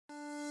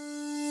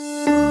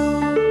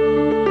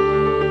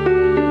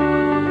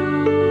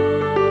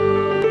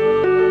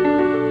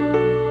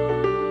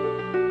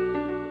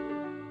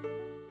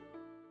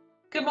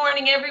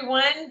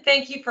everyone.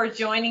 Thank you for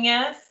joining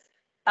us.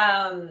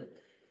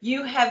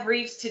 You have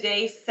reached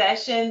today's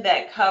session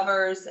that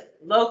covers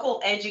local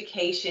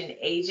education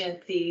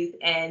agencies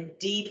and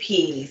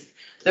DPs,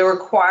 the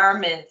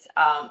requirements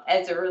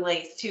as it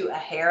relates to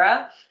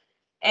AHERA.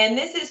 And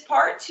this is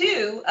part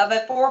 2 of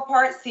a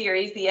 4-part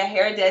series, the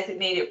AHERA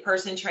Designated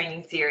Person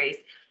Training Series.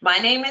 My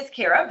name is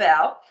Kara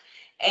Bell.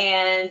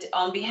 And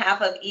on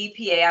behalf of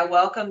EPA, I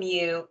welcome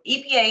you,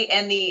 EPA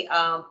and the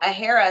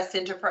AHERA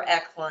Center for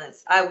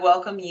Excellence, I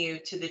welcome you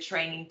to the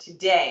training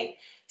today.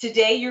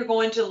 Today, you're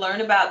going to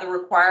learn about the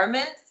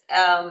requirements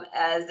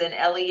as an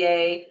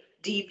LEA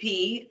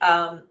DP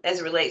as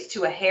it relates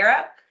to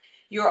AHERA.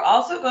 You're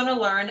also going to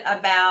learn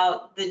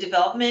about the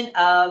development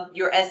of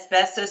your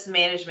asbestos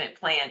management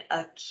plan,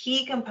 a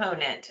key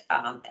component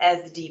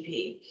as the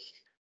DP.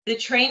 The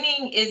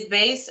training is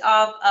based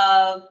off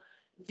of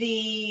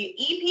the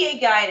EPA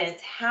guidance,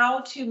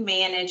 how to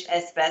manage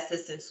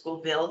asbestos in school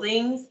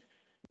buildings,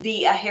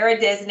 the AHERA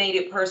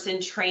Designated Person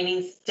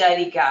Training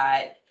Study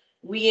Guide.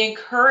 We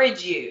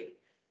encourage you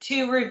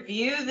to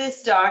review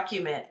this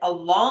document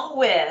along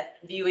with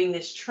viewing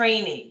this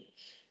training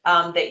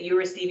that you're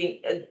receiving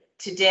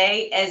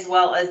today, as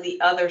well as the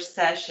other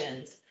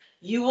sessions.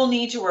 You will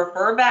need to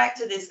refer back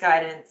to this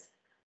guidance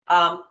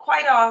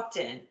quite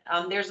often.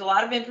 There's a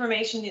lot of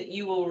information that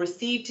you will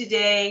receive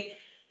today.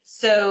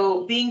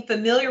 So being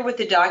familiar with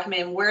the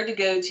document and where to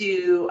go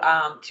to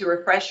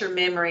refresh your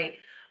memory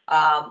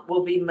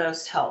will be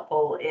most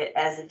helpful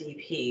as a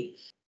DP.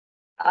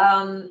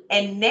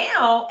 And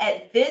now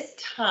at this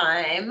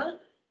time,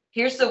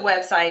 here's the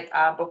website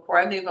before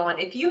I move on.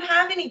 If you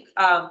have any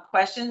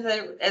questions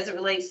as it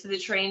relates to the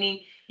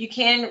training, you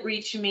can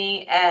reach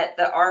me at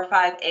the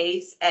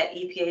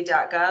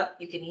r5ace@epa.gov.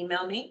 You can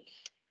email me,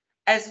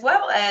 as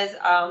well as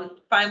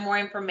find more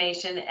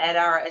information at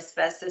our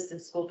asbestos in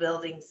school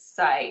buildings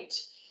site.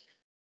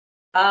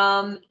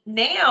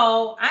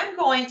 Now I'm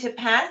going to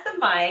pass the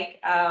mic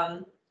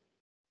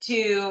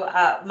to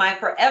my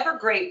forever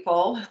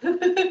grateful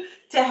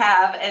to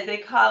have as a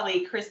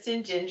colleague,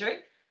 Kristen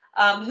Gendrick,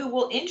 who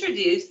will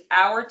introduce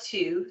our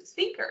 2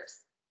 speakers.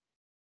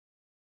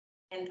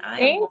 And I'm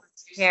going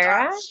to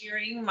stop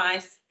sharing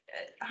my,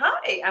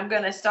 I'm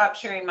going to stop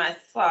sharing my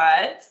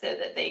slides so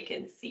that they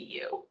can see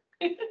you.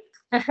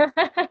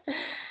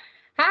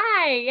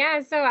 Hi,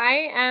 yeah, so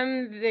I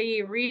am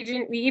the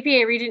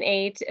EPA Region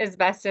 8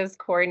 Asbestos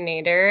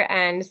Coordinator,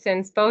 and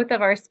since both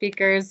of our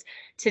speakers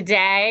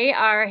today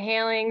are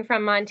hailing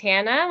from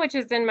Montana, which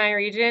is in my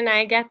region,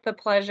 I get the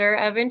pleasure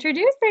of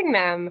introducing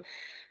them.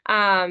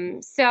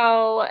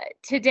 So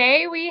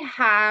today we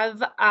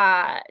have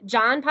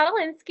John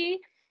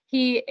Podolinsky.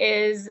 He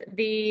is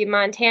the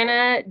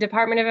Montana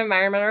Department of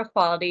Environmental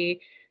Quality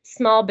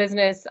Small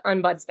Business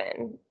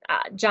Ombudsman.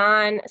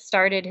 John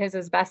started his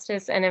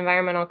asbestos and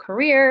environmental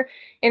career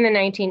in the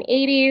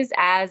 1980s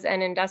as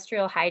an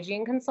industrial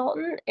hygiene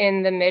consultant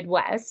in the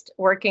Midwest,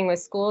 working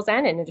with schools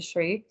and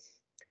industry.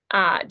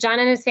 John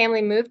and his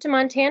family moved to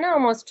Montana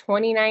almost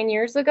 29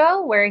 years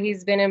ago, where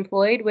he's been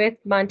employed with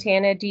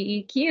Montana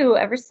DEQ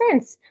ever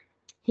since.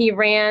 He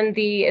ran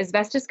the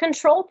asbestos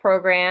control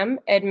program,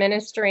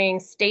 administering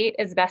state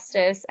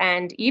asbestos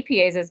and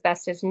EPA's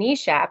asbestos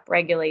NESHAP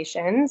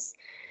regulations.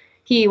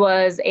 He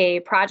was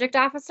a project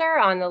officer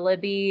on the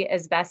LEA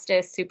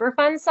Asbestos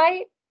Superfund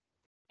site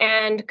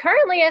and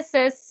currently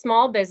assists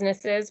small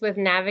businesses with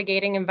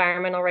navigating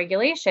environmental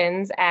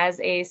regulations as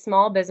a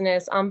small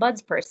business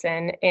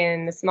ombudsperson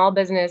in the Small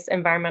Business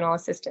Environmental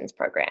Assistance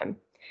Program.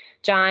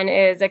 John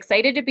is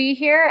excited to be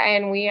here,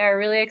 and we are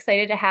really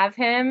excited to have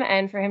him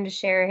and for him to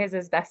share his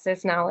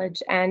asbestos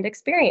knowledge and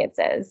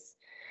experiences.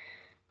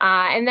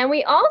 And then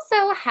we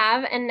also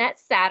have Annette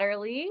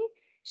Satterley.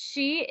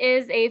 She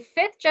is a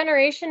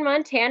 5th-generation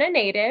Montana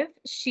native.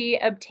 She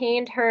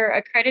obtained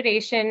her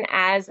accreditation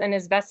as an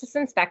asbestos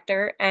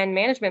inspector and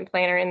management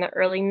planner in the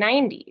early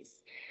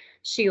 90s.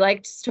 She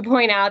likes to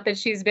point out that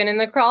she's been in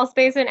the crawl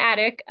space and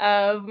attic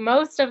of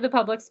most of the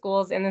public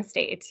schools in the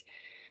state.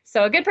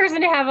 So a good person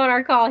to have on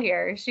our call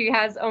here. She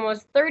has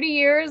almost 30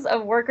 years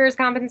of workers'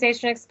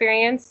 compensation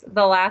experience,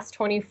 the last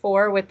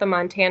 24 with the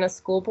Montana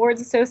School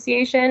Boards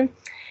Association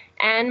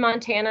and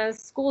Montana's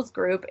Schools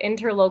Group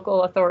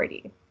Interlocal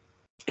Authority.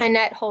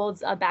 Annette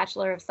holds a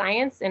Bachelor of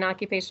Science in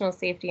Occupational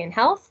Safety and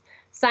Health,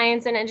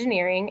 Science and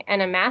Engineering,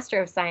 and a Master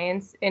of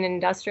Science in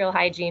Industrial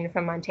Hygiene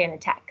from Montana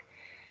Tech.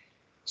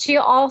 She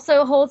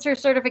also holds her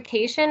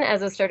certification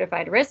as a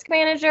Certified Risk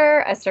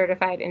Manager, a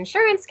Certified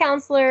Insurance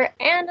Counselor,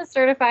 and a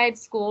Certified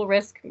School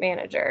Risk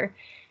Manager,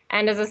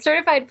 and as a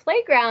Certified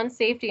Playground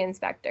Safety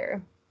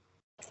Inspector.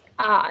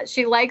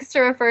 She likes to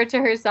refer to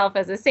herself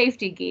as a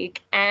safety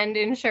geek and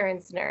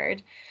insurance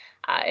nerd.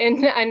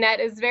 And Annette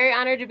is very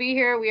honored to be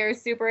here. We are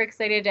super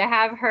excited to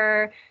have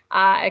her,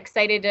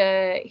 excited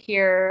to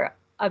hear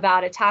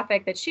about a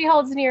topic that she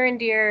holds near and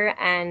dear,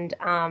 and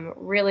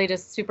really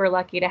just super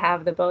lucky to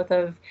have the both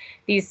of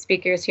these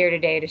speakers here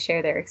today to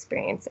share their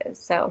experiences.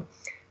 So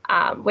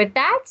with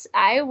that,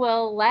 I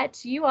will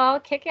let you all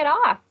kick it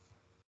off.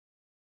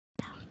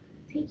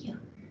 Thank you.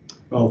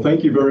 Well,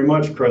 thank you very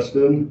much,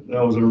 Kristen.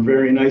 That was a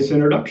very nice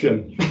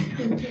introduction.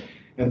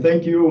 And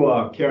thank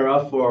you,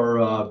 Kara,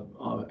 for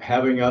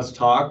having us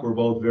talk. We're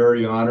both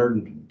very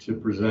honored to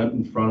present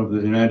in front of the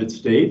United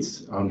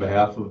States on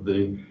behalf of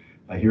the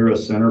AHERA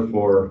Center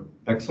for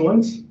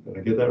Excellence. Did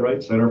I get that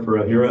right? Center for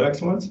AHERA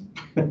Excellence.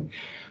 And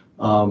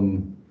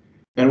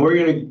we're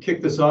going to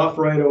kick this off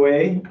right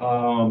away.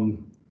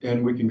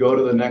 And we can go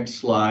to the next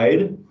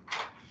slide.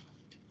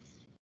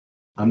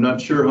 I'm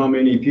not sure how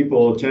many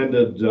people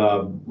attended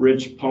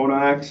Rich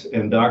Ponak's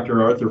and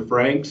Dr. Arthur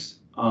Frank's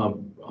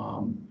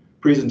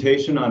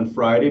presentation on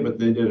Friday, but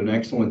they did an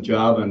excellent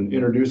job in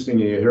introducing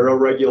the AHERA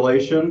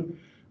regulation,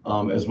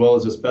 as well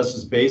as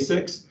asbestos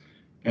basics.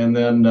 And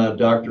then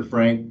Dr.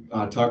 Frank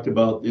talked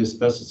about the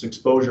asbestos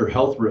exposure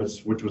health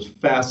risks, which was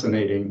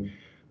fascinating.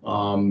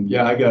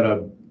 Yeah, I got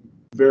a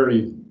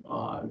very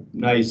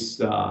nice,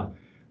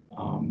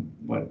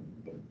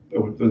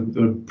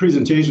 the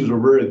presentations were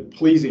very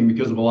pleasing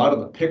because of a lot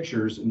of the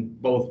pictures,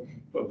 and both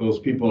of those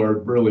people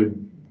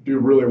do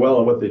really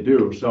well at what they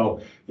do.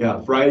 So yeah,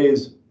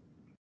 Friday's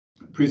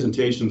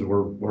presentations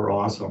were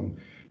awesome.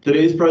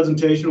 Today's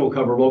presentation will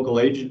cover local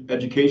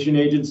education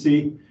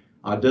agency,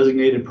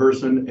 designated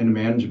person, and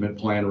management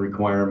plan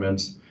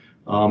requirements.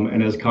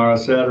 And as Kara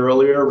said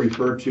earlier,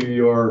 refer to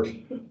your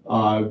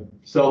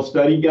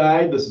self-study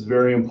guide. This is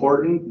very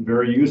important,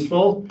 very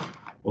useful.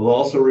 We'll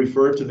also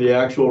refer to the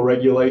actual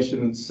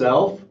regulation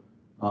itself.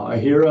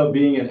 AHERA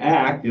being an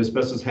act, the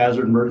Asbestos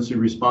Hazard Emergency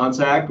Response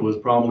Act, was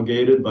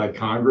promulgated by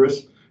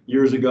Congress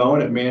years ago,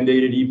 and it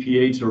mandated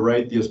EPA to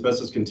write the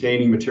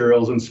asbestos-containing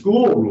materials in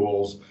school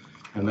rules,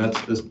 and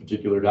that's this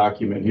particular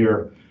document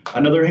here.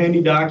 Another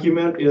handy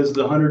document is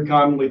the 100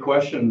 commonly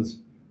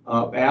questions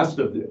asked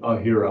of the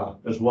AHERA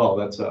as well.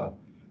 That's a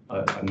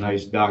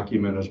nice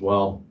document as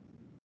well.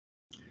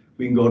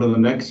 We can go to the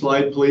next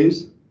slide,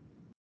 please.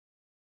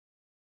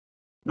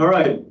 All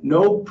right,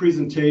 no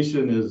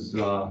presentation is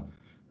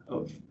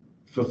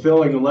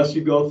fulfilling unless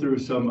you go through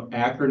some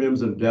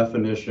acronyms and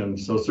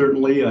definitions. So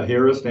certainly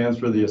AHERA stands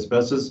for the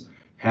Asbestos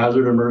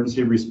Hazard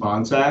Emergency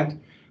Response Act,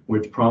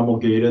 which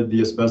promulgated the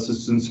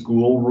asbestos in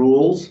school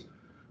rules.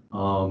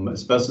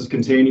 Asbestos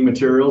containing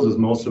materials, as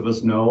most of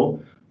us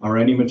know, are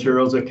any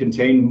materials that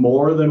contain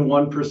more than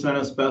 1%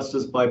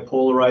 asbestos by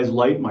polarized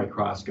light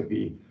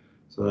microscopy.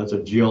 So that's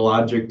a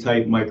geologic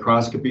type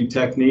microscopy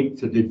technique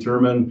to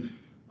determine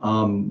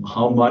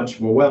how much,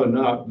 well, whether or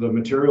not the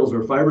materials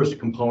or fibrous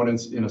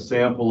components in a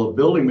sample of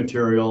building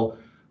material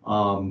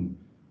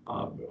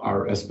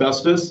are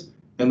asbestos.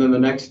 And then the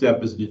next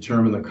step is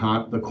determine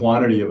the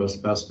quantity of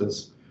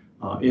asbestos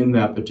in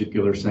that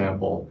particular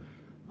sample.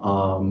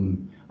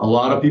 A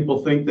lot of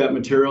people think that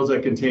materials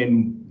that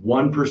contain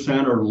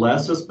 1% or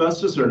less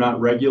asbestos are not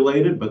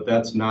regulated, but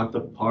that's not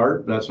the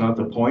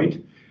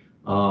point.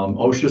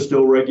 OSHA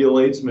still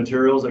regulates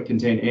materials that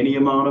contain any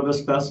amount of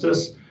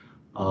asbestos.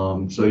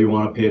 So you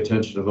want to pay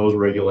attention to those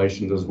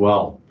regulations as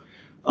well.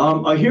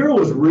 AHERA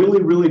was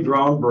really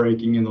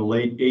groundbreaking in the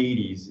late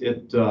 80s.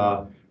 It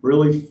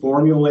really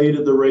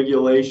formulated the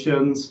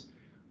regulations,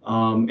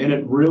 and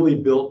it really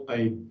built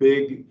a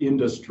big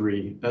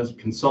industry as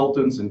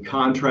consultants and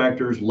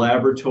contractors,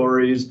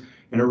 laboratories,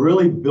 and it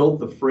really built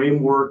the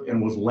framework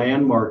and was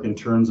landmark in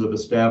terms of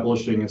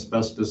establishing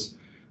asbestos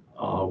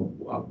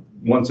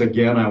once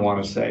again, I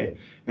want to say.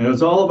 And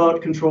it's all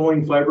about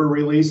controlling fiber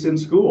release in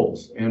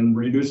schools and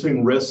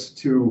reducing risks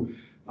to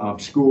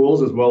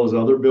schools as well as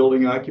other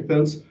building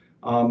occupants,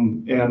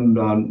 and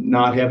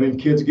not having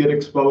kids get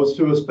exposed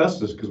to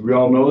asbestos, because we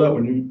all know that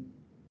when you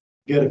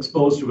get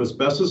exposed to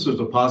asbestos, there's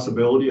a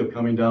possibility of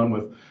coming down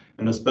with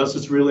an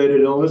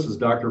asbestos-related illness, as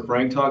Dr.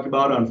 Frank talked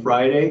about on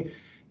Friday.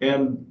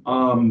 And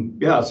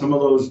yeah, some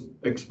of those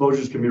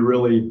exposures can be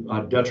really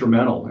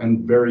detrimental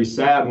and very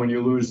sad when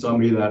you lose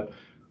somebody that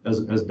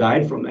has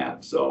died from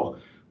that. So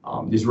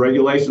these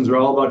regulations are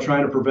all about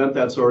trying to prevent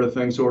that sort of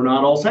thing, so we're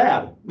not all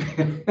sad.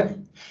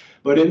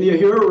 But in the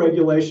AHERA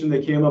regulation,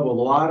 they came up with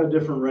a lot of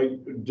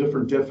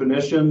different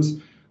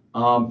definitions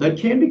that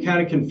can be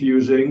kind of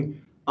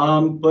confusing.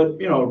 But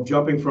you know,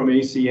 jumping from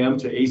ACM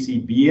to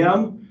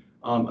ACBM,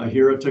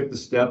 AHERA took the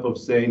step of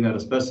saying that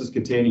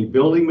asbestos-containing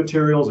building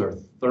materials are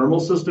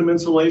thermal system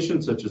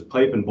insulation, such as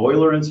pipe and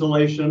boiler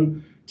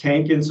insulation,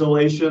 tank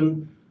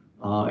insulation,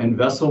 and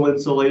vessel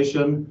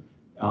insulation.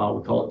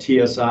 We call it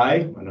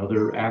TSI,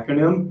 another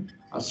acronym.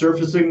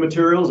 Surfacing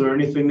materials are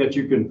anything that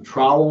you can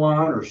trowel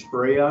on or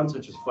spray on,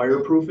 such as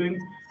fireproofing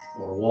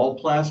or wall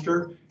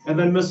plaster. And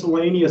then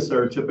miscellaneous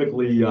are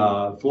typically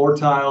floor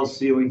tiles,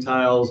 ceiling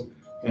tiles,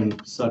 and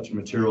such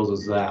materials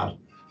as that.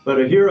 But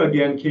AHERA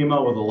again came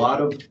out with a lot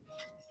of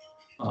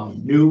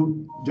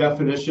new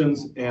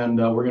definitions, and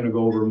we're going to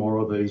go over more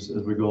of these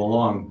as we go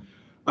along.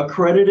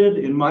 Accredited,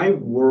 in my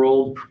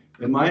world,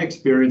 in my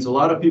experience, a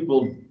lot of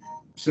people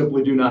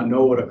simply do not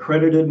know what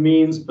accredited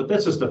means, but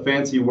that's just a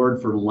fancy word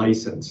for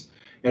license.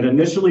 And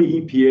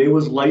initially, EPA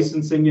was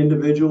licensing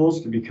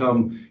individuals to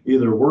become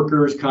either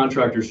workers,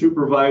 contractor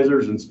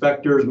supervisors,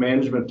 inspectors,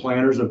 management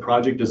planners, and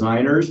project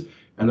designers.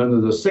 And then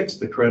there's a sixth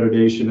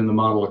accreditation in the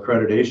model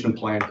accreditation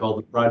plan called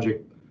the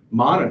project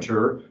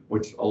monitor,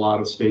 which a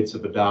lot of states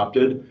have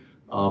adopted,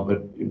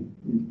 but in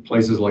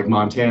places like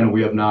Montana,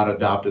 we have not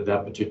adopted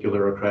that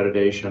particular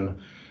accreditation.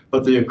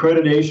 But the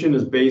accreditation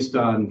is based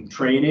on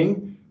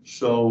training.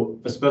 So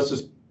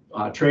asbestos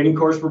training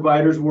course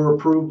providers were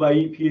approved by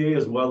EPA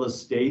as well as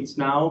states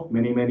now.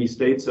 Many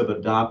states have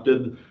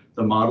adopted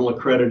the model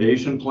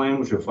accreditation plan,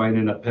 which you'll find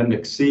in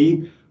Appendix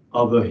C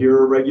of the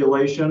AHERA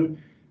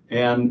regulation.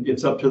 And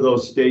it's up to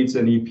those states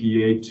and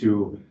EPA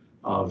to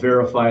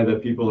verify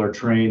that people are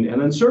trained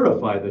and then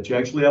certify that you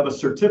actually have a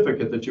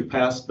certificate that you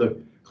passed the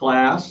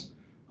class.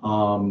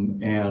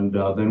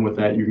 Then with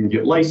that, you can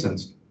get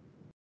licensed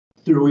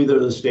through either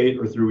the state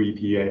or through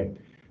EPA,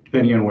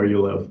 depending on where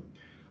you live.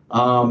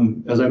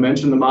 As I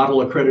mentioned, the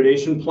model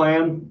accreditation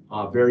plan,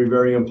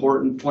 very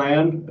important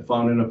plan. I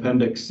found in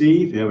Appendix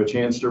C. If you have a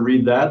chance to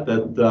read that,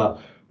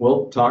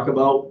 we'll talk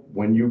about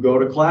when you go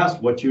to class,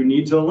 what you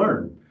need to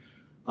learn.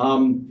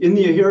 In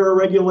the AHERA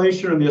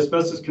regulation and the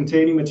asbestos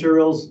containing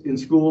materials in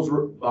schools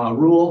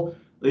rule,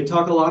 they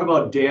talk a lot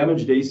about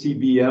damaged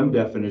ACBM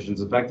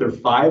definitions. In fact, there are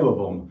 5 of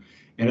them.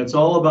 And it's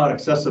all about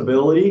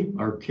accessibility,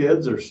 our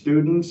kids, our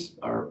students,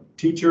 our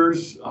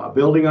teachers,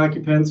 building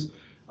occupants,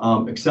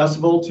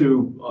 accessible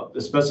to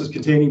asbestos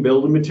containing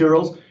building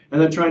materials, and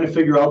then trying to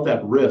figure out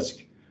that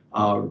risk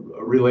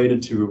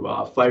related to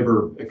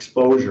fiber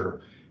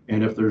exposure.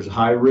 And if there's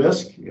high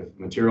risk, if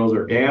materials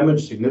are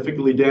damaged,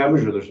 significantly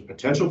damaged, or there's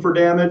potential for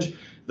damage,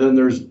 then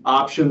there's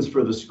options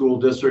for the school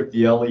district,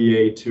 the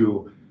LEA,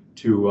 to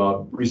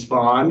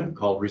respond,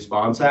 called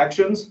response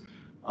actions,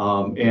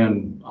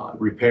 and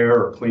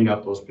repair or clean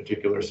up those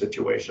particular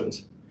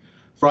situations.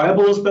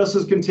 Friable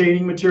asbestos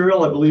containing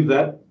material, I believe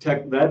that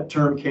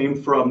term came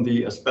from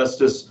the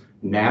asbestos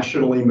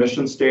national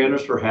emission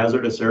standards for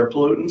hazardous air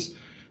pollutants.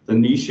 The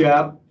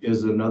NESHAP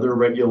is another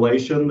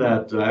regulation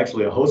that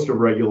actually a host of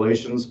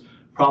regulations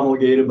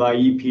promulgated by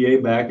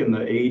EPA back in the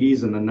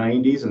 80s and the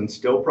 90s and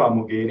still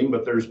promulgating,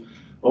 but there's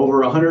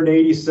over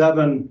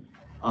 187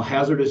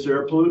 hazardous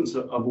air pollutants,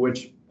 of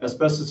which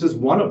asbestos is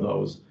one of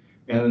those.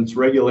 And it's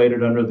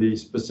regulated under the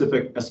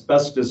specific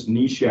asbestos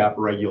NESHAP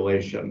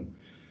regulation.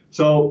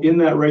 So in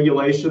that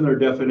regulation, there are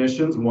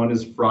definitions. One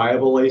is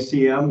friable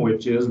ACM,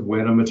 which is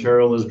when a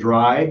material is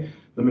dry,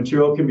 the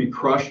material can be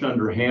crushed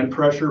under hand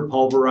pressure,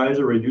 pulverized,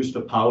 or reduced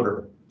to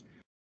powder,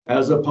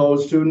 as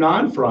opposed to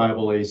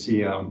non-friable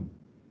ACM,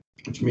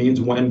 which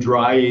means when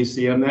dry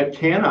ACM that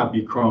cannot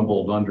be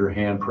crumbled under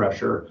hand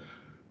pressure.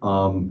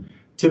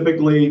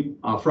 Typically,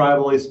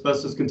 friable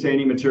asbestos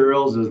containing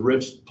materials, as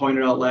Rich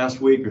pointed out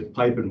last week, are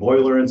pipe and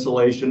boiler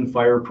insulation,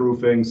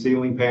 fireproofing,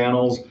 ceiling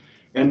panels,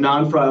 and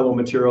non-friable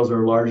materials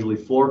are largely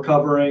floor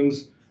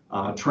coverings,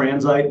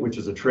 transite, which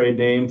is a trade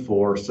name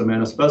for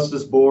cement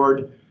asbestos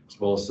board, as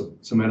well as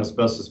cement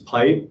asbestos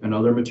pipe and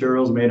other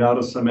materials made out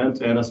of cement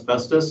and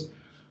asbestos,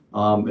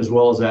 as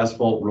well as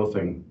asphalt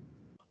roofing.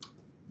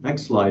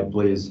 Next slide,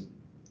 please.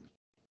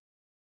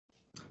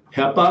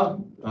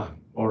 HEPA,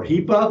 or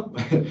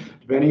HEPA,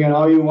 depending on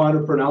how you want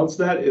to pronounce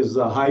that, is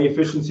a high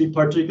efficiency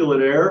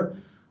particulate air.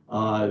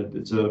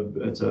 It's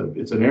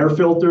an air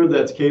filter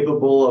that's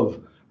capable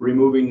of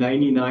removing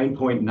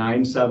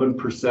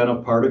 99.97%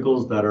 of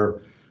particles that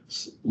are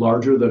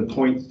larger than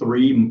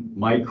 0.3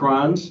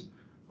 microns.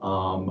 A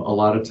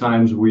lot of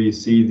times we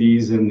see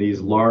these in these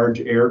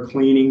large air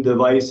cleaning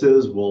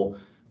devices. We'll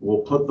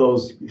put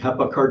those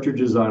HEPA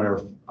cartridges on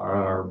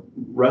our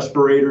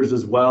respirators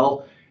as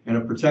well, and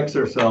it protects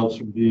ourselves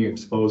from being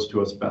exposed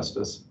to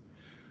asbestos.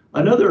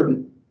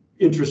 Another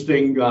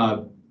interesting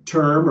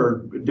term or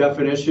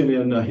definition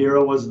in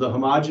AHERA was the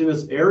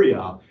homogeneous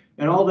area.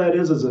 And all that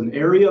is an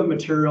area of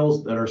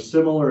materials that are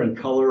similar in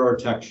color or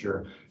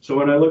texture. So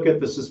when I look at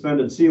the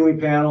suspended ceiling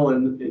panel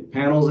and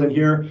panels in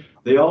here,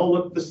 they all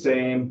look the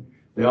same.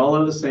 They all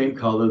have the same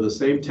color, the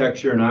same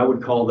texture, and I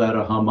would call that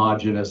a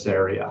homogeneous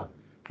area.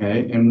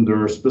 Okay, and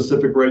there are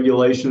specific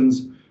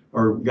regulations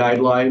or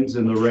guidelines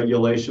in the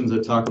regulations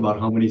that talk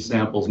about how many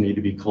samples need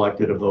to be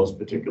collected of those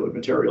particular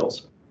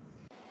materials.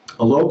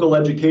 A local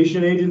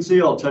education agency,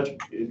 I'll touch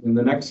in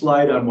the next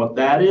slide on what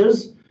that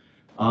is.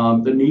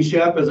 The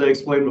NESHAP, as I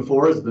explained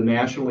before, is the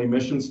National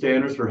Emission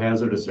Standards for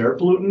Hazardous Air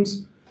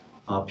Pollutants.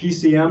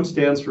 PCM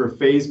stands for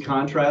phase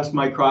contrast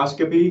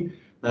microscopy.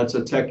 That's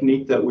a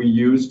technique that we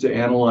use to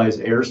analyze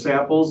air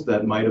samples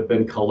that might have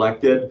been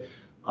collected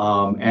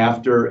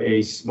after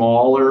a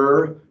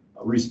smaller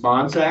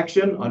response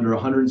action under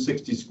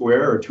 160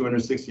 square or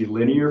 260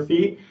 linear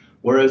feet.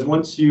 Whereas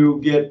once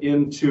you get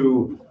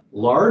into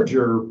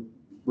larger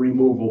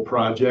removal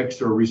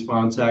projects or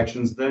response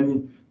actions,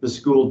 then the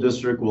school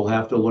district will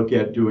have to look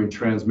at doing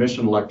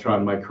transmission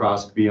electron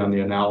microscopy on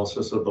the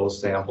analysis of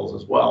those samples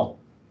as well.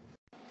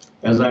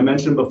 As I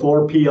mentioned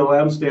before,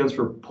 PLM stands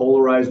for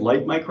polarized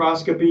light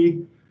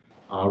microscopy.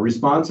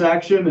 Response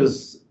action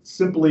is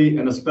simply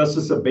an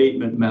asbestos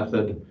abatement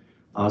method,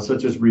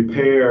 such as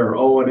repair,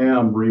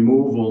 O&M,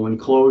 removal,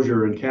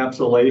 enclosure,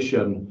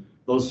 encapsulation,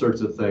 those sorts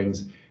of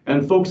things.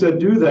 And folks that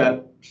do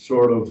that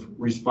sort of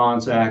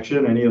response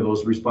action, any of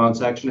those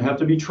response action, have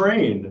to be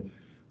trained.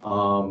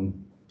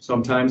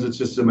 Sometimes it's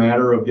just a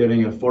matter of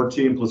getting a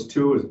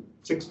 14+2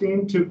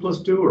 16, 2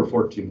 plus 2, or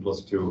 14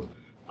 plus 2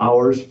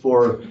 hours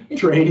for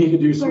training to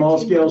do small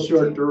scale,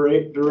 short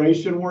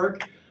duration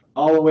work,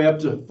 all the way up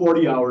to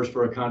 40 hours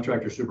for a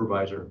contractor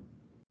supervisor.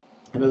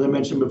 And as I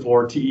mentioned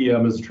before,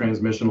 TEM is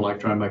transmission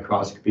electron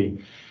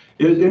microscopy.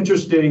 It was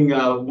interesting,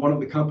 one of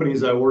the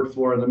companies I worked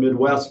for in the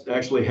Midwest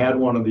actually had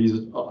one of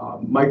these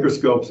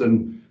microscopes,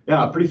 and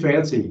yeah, pretty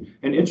fancy.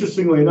 And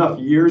interestingly enough,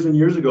 years and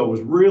years ago, it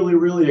was really,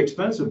 really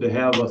expensive to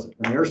have an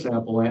air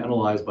sample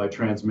analyzed by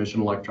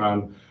transmission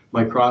electron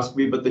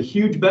microscopy. But the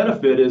huge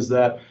benefit is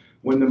that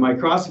when the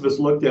microscopists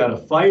looked at a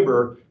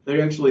fiber,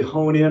 they actually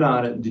hone in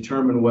on it and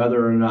determine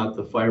whether or not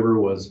the fiber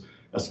was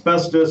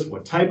asbestos,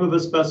 what type of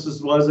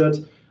asbestos was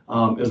it,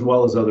 as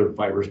well as other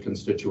fibers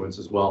constituents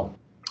as well.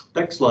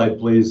 Next slide,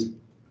 please.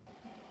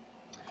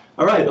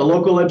 All right, a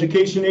local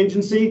education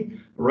agency,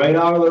 right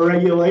out of the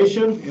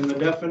regulation in the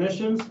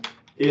definitions,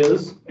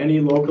 is any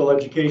local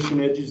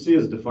education agency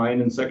is defined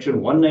in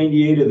section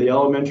 198 of the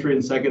Elementary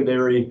and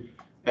Secondary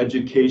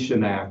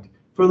Education Act.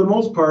 For the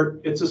most part,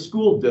 it's a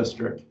school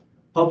district,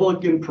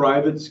 public and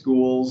private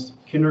schools,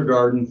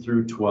 kindergarten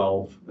through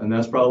 12. And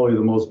that's probably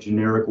the most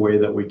generic way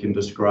that we can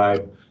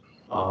describe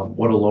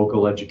what a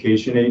local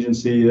education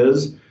agency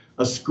is.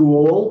 A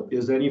school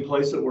is any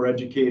place that we're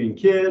educating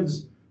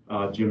kids,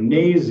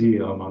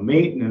 gymnasium, a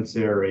maintenance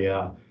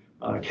area,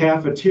 a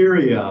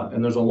cafeteria,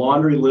 and there's a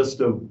laundry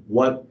list of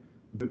what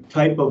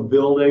type of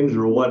buildings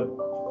or what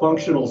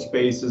functional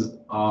spaces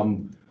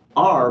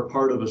are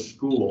part of a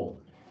school.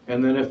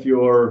 And then if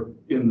you're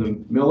in the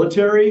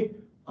military,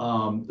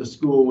 the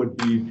school would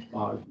be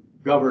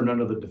governed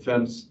under the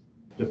Defense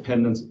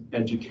Dependents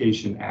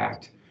Education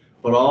Act.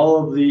 But all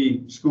of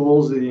the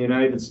schools in the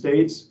United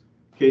States,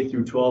 K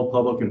through 12,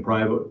 public and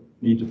private,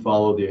 need to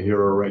follow the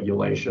AHERA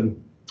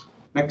regulation.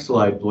 Next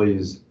slide,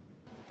 please.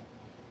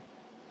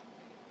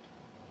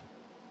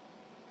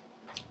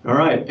 All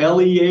right,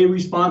 LEA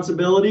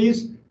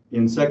responsibilities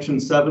in section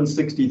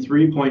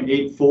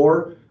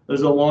 763.84.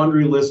 There's a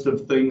laundry list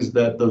of things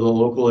that the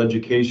local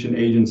education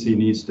agency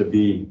needs to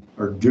be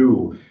or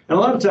do. And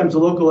a lot of times the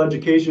local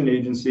education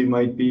agency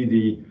might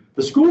be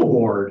the school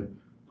board.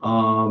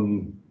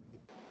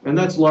 And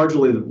that's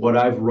largely what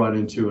I've run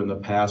into in the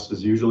past,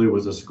 is usually it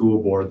was a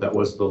school board that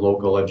was the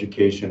local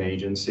education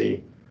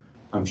agency.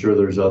 I'm sure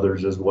there's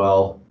others as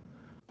well.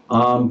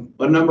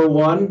 But number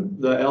one,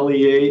 the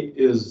LEA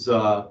is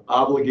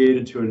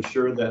obligated to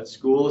ensure that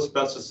school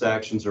asbestos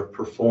actions are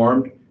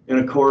performed in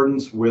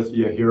accordance with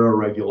the AHERA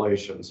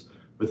regulations,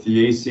 with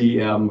the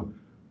ACM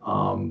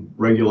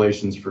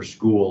regulations for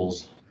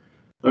schools.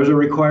 There's a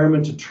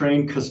requirement to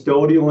train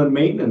custodial and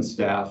maintenance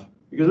staff,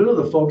 because they're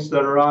the folks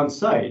that are on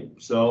site.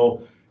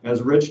 So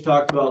as Rich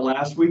talked about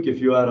last week, if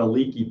you had a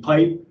leaky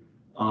pipe,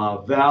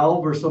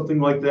 valve or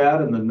something like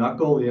that, and the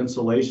knuckle, the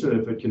insulation,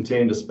 if it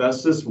contained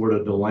asbestos, were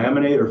to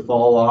delaminate or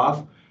fall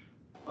off,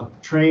 a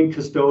trained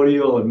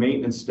custodial and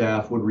maintenance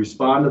staff would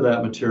respond to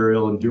that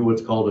material and do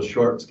what's called a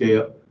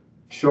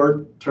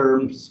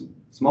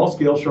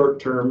small-scale,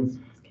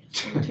 short-term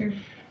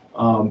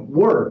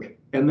work.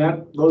 And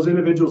those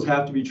individuals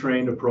have to be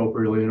trained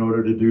appropriately in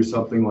order to do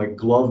something like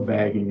glove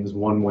bagging is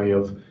one way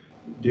of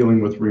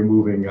dealing with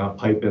removing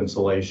pipe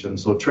insulation.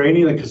 So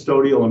training the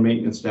custodial and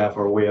maintenance staff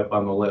are way up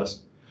on the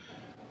list.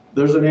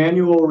 There's an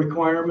annual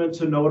requirement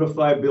to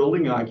notify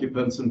building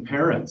occupants and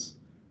parents.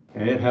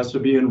 Okay? It has to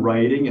be in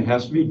writing, it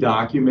has to be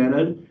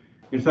documented.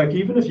 In fact,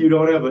 even if you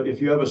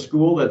if you have a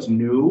school that's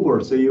new,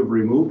 or say you've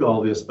removed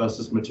all the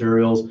asbestos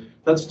materials,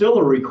 that's still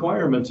a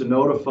requirement to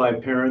notify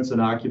parents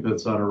and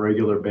occupants on a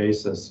regular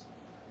basis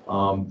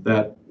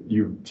that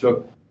you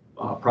took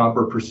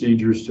proper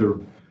procedures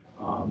to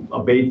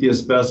abate the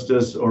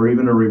asbestos, or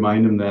even to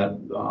remind them that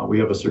we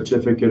have a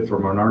certificate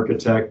from an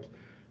architect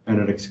and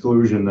an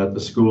exclusion that the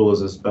school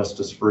is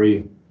asbestos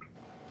free.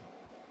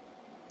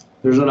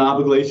 There's an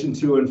obligation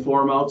to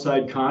inform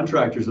outside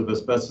contractors of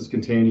asbestos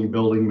containing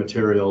building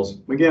materials.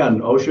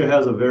 Again, OSHA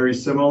has a very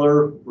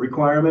similar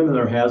requirement in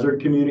their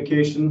hazard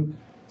communication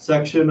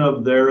section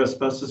of their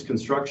asbestos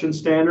construction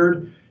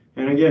standard.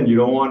 And again, you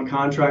don't want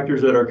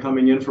contractors that are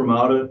coming in from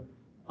out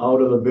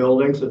of the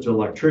building, such as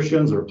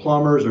electricians or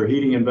plumbers or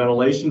heating and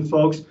ventilation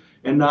folks,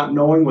 and not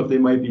knowing what they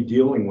might be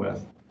dealing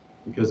with.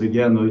 Because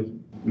again,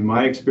 in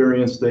my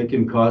experience, they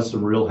can cause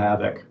some real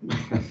havoc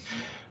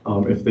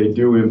if they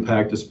do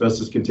impact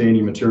asbestos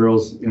containing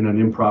materials in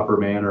an improper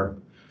manner.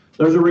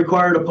 There's a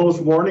required to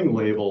post warning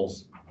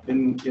labels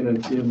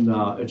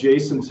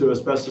adjacent to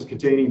asbestos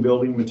containing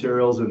building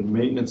materials and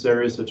maintenance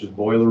areas such as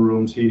boiler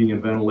rooms, heating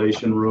and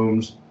ventilation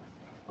rooms,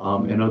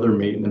 and other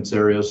maintenance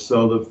areas.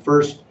 So the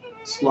first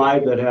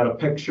slide that had a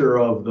picture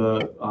of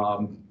the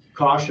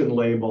caution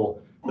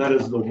label, that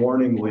is the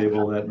warning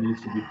label that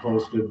needs to be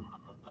posted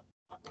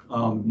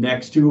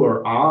next to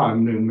or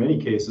on, in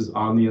many cases,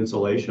 on the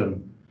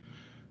insulation.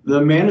 The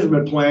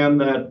management plan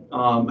that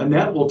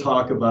Annette will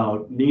talk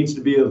about needs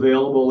to be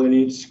available in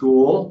each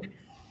school,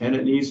 and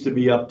it needs to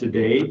be up to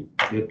date.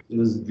 It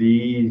is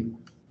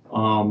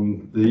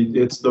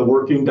it's the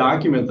working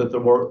document that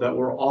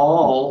we're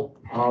all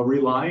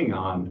relying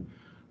on.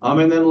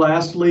 And then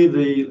lastly,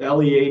 the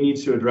LEA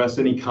needs to address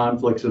any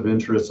conflicts of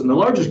interest. And the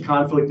largest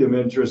conflict of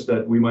interest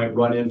that we might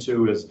run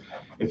into is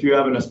if you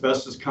have an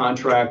asbestos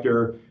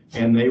contractor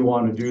and they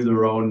want to do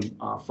their own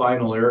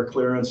final air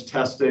clearance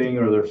testing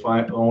or their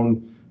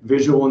own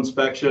visual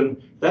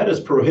inspection, that is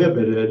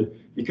prohibited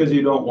because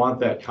you don't want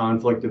that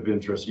conflict of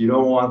interest. You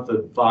don't want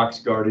the fox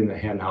guarding the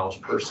hen house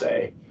per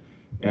se.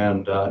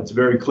 And it's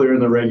very clear in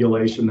the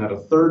regulation that a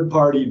third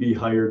party be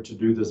hired to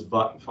do this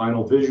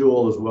final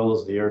visual as well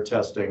as the air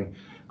testing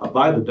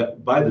by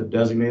the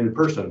designated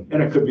person.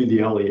 And it could be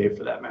the LEA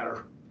for that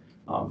matter.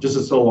 Just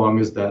as so long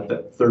as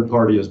that third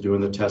party is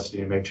doing the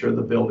testing and make sure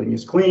the building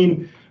is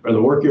clean or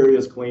the work area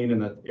is clean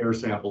and that air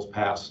samples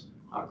pass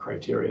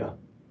criteria.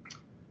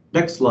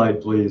 Next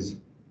slide, please.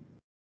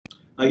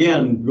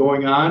 Again,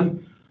 going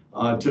on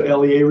to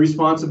LEA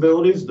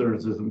responsibilities,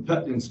 there's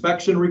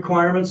inspection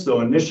requirements. So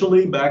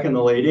initially, back in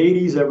the late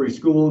 80s, every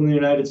school in the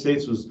United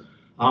States was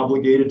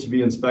obligated to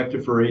be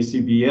inspected for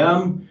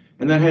ACBM,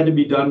 and that had to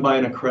be done by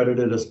an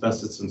accredited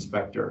asbestos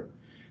inspector.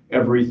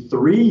 Every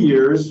 3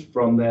 years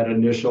from that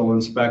initial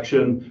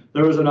inspection,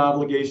 there was an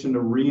obligation to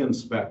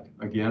re-inspect,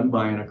 again,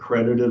 by an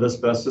accredited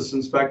asbestos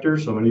inspector,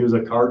 somebody who's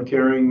a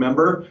card-carrying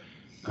member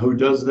who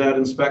does that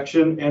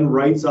inspection and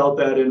writes out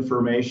that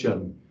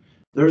information.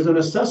 There's an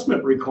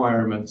assessment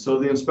requirement, so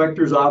the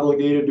inspector is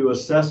obligated to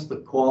assess the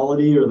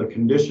quality or the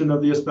condition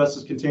of the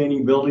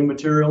asbestos-containing building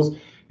materials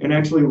and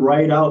actually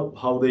write out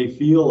how they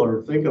feel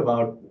or think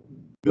about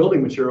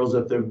building materials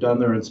that they've done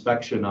their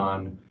inspection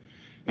on.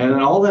 And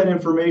then all that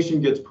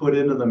information gets put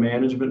into the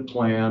management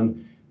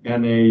plan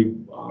and a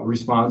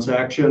response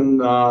action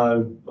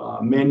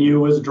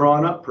menu is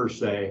drawn up per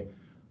se.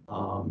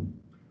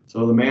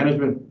 So the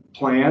management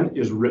plan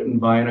is written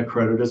by an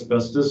accredited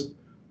asbestos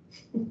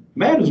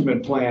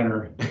management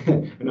planner.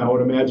 And I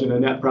would imagine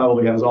Annette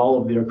probably has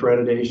all of the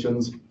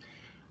accreditations.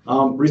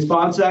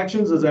 Response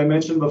actions, as I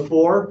mentioned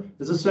before,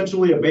 is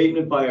essentially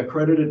abatement by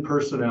accredited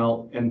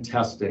personnel and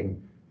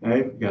testing.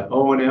 Okay? You got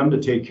O&M to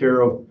take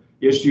care of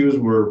issues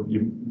where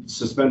your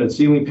suspended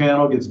ceiling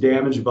panel gets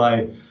damaged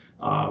by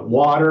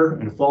water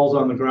and falls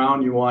on the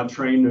ground. You want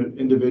trained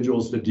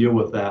individuals to deal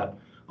with that.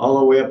 All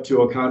the way up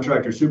to a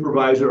contractor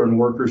supervisor and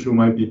workers who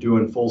might be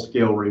doing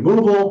full-scale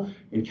removal,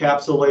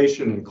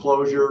 encapsulation,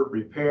 enclosure,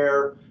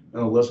 repair,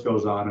 and the list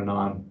goes on and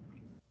on.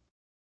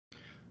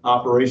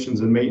 Operations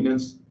and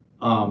maintenance,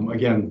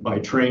 again, by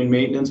trained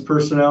maintenance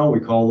personnel.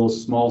 We call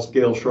those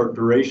small-scale,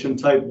 short-duration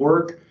type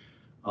work,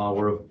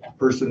 where a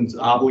person's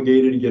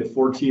obligated to get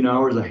 14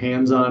 hours of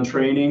hands-on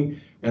training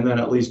and then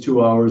at least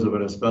 2 hours of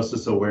an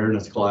asbestos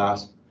awareness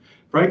class.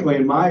 Frankly,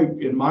 in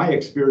my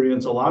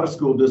experience, a lot of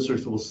school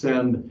districts will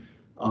send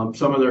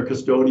some of their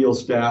custodial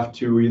staff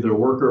to either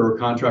worker or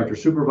contractor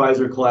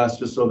supervisor class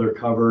just so they're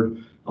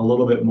covered a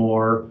little bit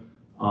more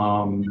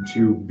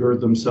to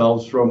gird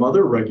themselves from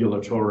other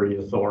regulatory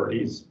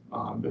authorities.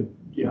 But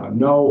yeah,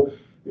 no,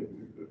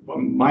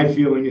 my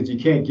feeling is you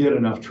can't get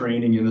enough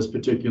training in this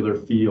particular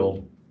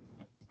field.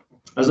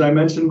 As I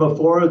mentioned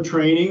before, the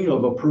training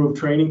of approved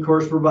training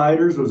course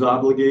providers was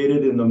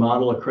obligated in the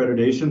model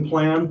accreditation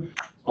plan.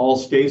 All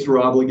states were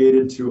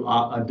obligated to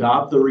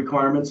adopt the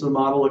requirements of the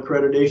model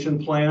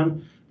accreditation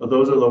plan, but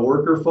those are the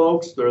worker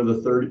folks. They're the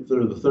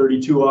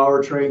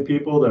 32-hour trained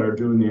people that are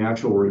doing the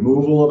actual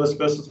removal of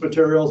asbestos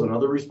materials and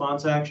other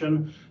response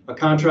action. A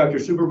contractor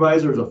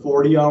supervisor is a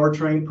 40-hour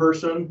trained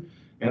person,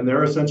 and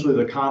they're essentially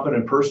the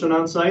competent person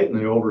on site, and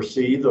they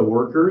oversee the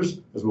workers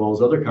as well as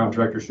other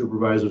contractor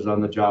supervisors on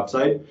the job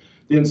site.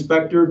 The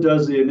inspector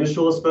does the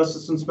initial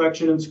asbestos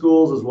inspection in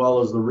schools as well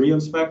as the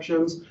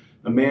re-inspections.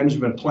 A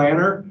management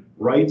planner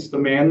writes the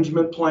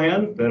management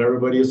plan that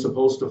everybody is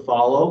supposed to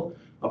follow.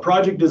 A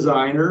project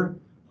designer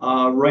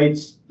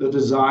writes the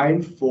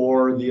design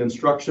for the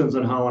instructions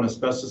on how an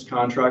asbestos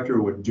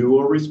contractor would do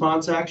a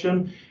response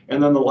action.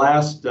 And then the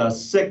last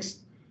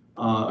sixth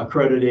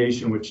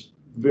accreditation, which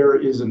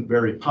isn't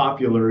very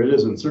popular, it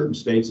is in certain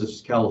states such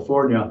as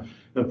California,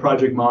 the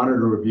project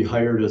monitor would be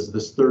hired as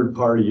this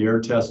third-party air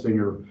testing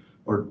or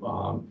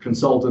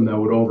consultant that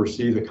would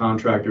oversee the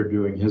contractor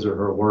doing his or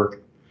her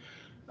work.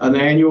 An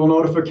annual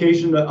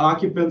notification to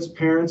occupants,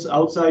 parents,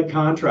 outside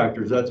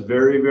contractors. That's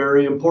very,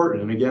 very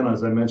important. And again,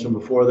 as I mentioned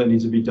before, that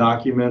needs to be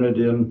documented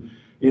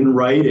in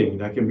writing.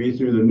 That can be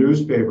through the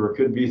newspaper, it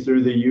could be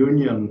through the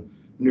union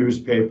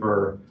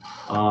newspaper,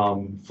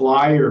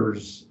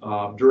 flyers,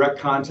 direct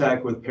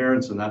contact with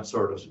parents, and that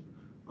sort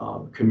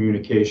of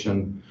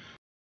communication.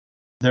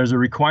 There's a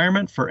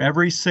requirement for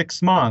every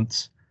 6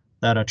 months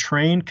that a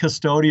trained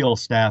custodial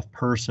staff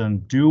person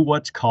do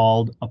what's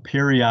called a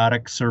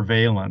periodic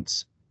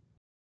surveillance.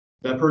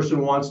 That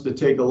person wants to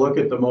take a look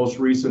at the most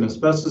recent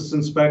asbestos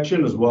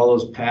inspection as well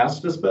as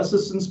past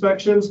asbestos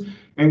inspections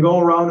and go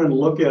around and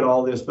look at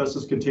all the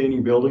asbestos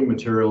containing building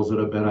materials that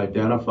have been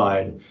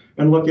identified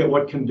and look at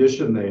what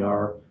condition they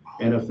are.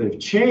 And if they've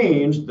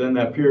changed, then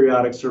that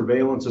periodic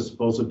surveillance is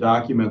supposed to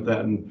document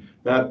that, and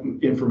that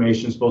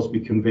information is supposed to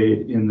be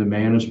conveyed in the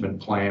management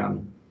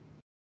plan.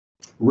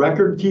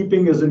 Record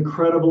keeping is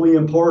incredibly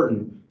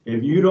important.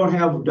 If you don't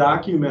have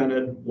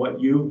documented what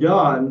you've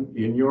done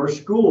in your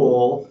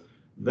school,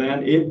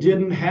 then it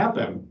didn't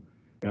happen.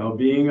 You know,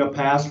 being a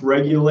past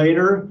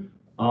regulator,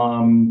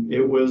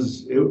 it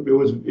was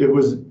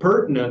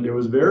pertinent. It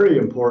was very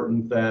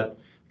important that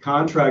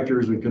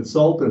contractors and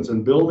consultants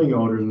and building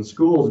owners and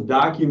schools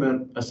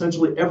document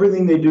essentially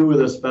everything they do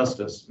with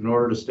asbestos in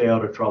order to stay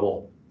out of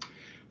trouble.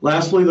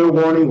 Lastly, there are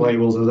warning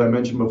labels, as I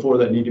mentioned before,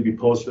 that need to be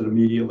posted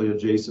immediately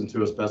adjacent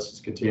to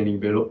asbestos-containing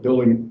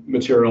building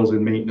materials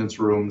in maintenance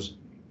rooms.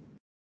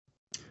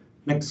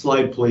 Next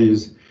slide,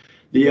 please.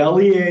 The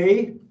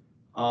LEA,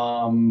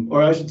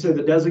 or I should say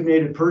the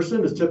designated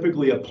person, is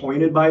typically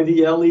appointed by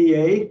the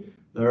LEA.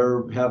 They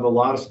have a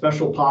lot of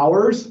special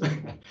powers,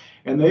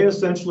 and they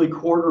essentially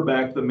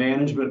quarterback the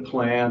management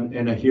plan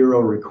and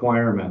AHERA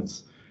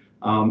requirements.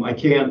 I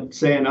can't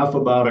say enough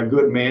about a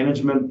good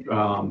management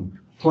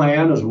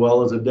plan, as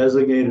well as a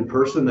designated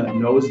person that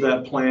knows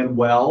that plan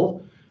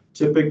well.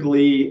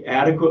 Typically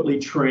adequately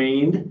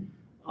trained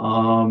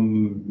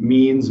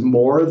means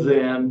more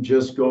than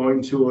just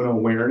going to an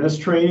awareness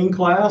training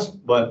class,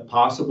 but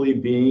possibly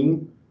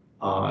being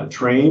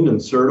trained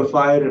and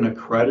certified and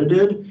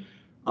accredited.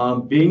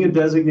 Being a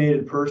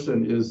designated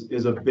person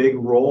is a big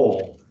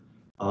role.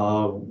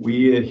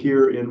 We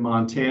here in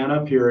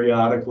Montana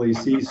periodically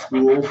see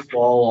schools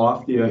fall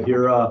off the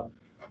AHERA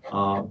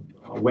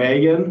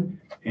wagon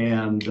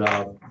and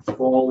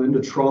fall into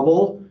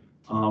trouble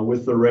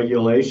with the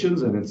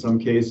regulations, and in some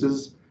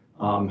cases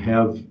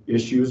have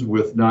issues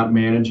with not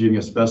managing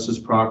asbestos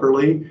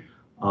properly.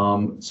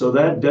 So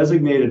that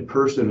designated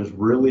person is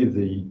really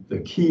the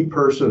key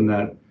person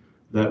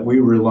that we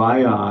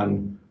rely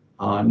on,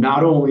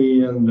 not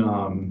only in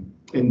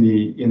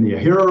the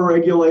AHERA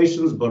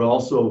regulations, but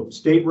also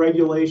state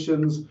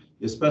regulations,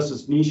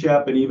 asbestos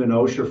NESHAP, and even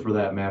OSHA for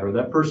that matter.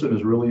 That person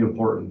is really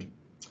important.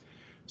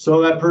 So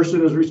that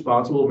person is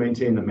responsible to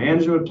maintain the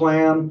management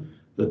plan,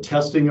 the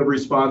testing of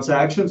response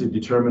actions to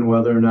determine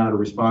whether or not a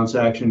response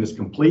action is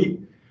complete.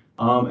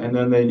 And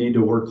then they need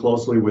to work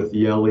closely with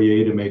the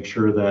LEA to make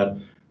sure that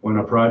when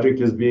a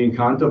project is being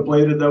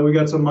contemplated, that we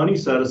got some money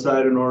set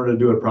aside in order to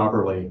do it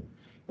properly.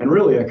 And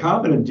really, a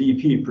competent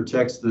DP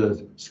protects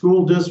the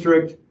school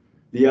district,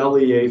 the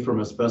LEA from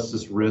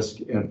asbestos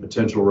risk and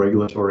potential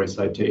regulatory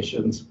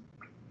citations.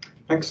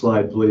 Next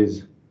slide,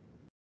 please.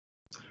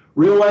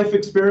 Real life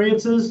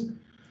experiences.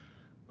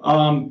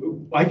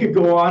 I could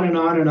go on and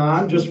on and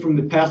on just from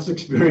the past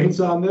experience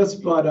on this,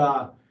 but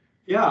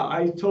yeah,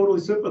 I totally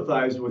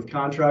sympathize with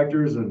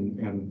contractors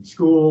and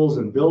schools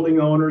and building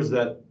owners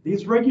that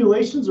these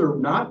regulations are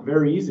not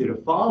very easy to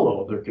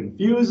follow. They're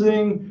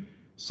confusing.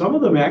 Some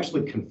of them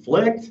actually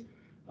conflict.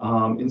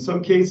 In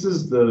some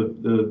cases,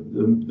 the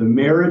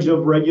marriage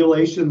of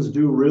regulations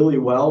do really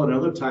well, and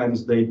other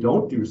times they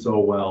don't do so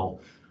well.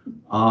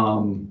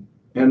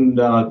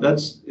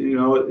 That's, you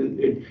know,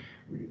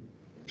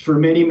 for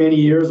many, many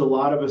years, a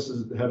lot of us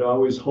had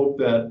always hoped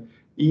that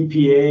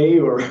EPA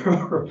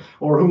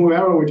or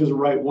whoever would just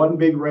write one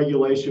big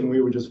regulation,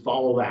 we would just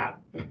follow that,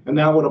 and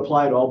that would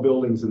apply to all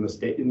buildings in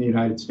the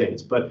United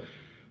States. But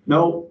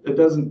no, it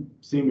doesn't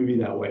seem to be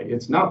that way.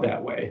 It's not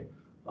that way,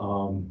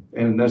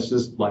 and that's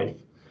just life.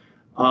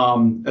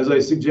 As I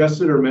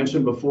suggested or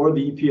mentioned before,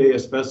 the EPA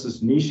asbestos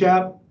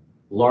NESHAP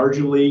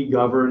largely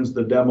governs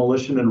the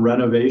demolition and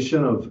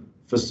renovation of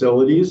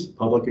facilities,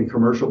 public and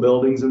commercial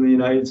buildings in the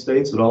United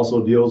States. It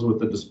also deals with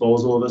the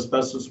disposal of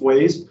asbestos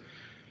waste.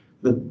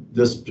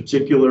 This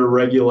particular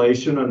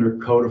regulation under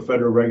Code of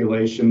Federal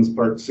Regulations,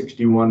 Part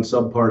 61,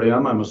 Subpart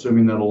M, I'm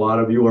assuming that a lot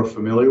of you are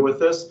familiar with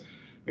this,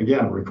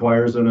 again,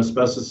 requires an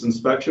asbestos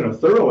inspection, a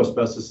thorough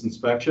asbestos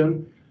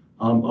inspection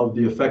of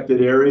the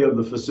affected area of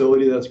the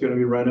facility that's going to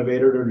be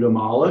renovated or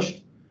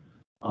demolished.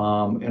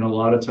 And a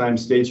lot of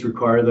times states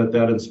require that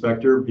that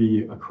inspector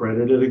be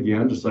accredited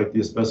again, just like the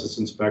asbestos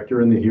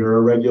inspector in the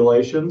AHERA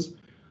regulations.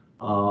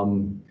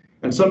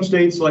 And some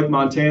states like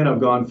Montana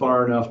have gone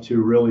far enough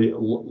to really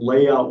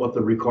lay out what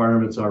the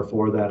requirements are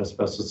for that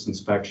asbestos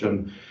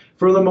inspection.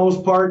 For the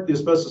most part, the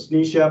asbestos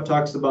NESHAP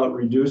talks about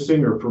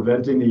reducing or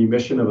preventing the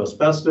emission of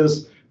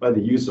asbestos by the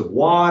use of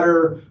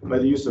water, by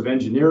the use of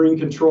engineering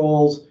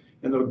controls.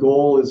 And the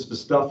goal is to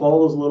stuff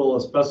all those little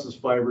asbestos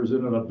fibers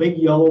into the big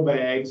yellow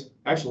bags,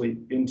 actually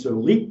into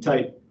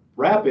leak-type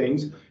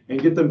wrappings,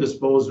 and get them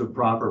disposed of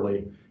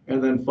properly.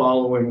 And then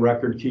following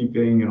record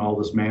keeping and all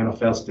this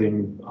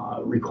manifesting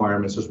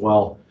requirements as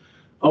well.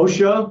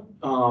 OSHA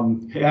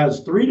has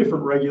 3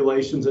 different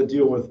regulations that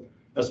deal with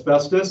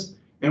asbestos.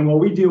 And what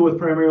we deal with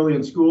primarily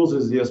in schools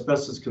is the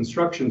asbestos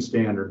construction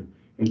standard.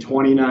 In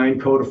 29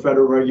 Code of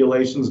Federal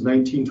Regulations,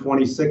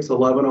 1926,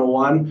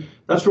 1101,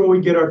 that's where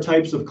we get our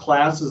types of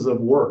classes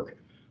of work.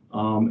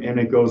 And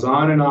it goes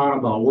on and on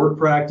about work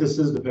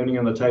practices, depending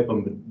on the type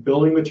of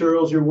building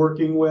materials you're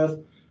working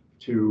with,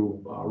 to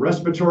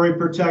respiratory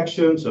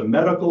protection, to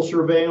medical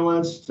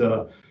surveillance,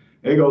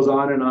 it goes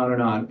on and on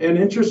and on. And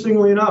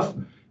interestingly enough,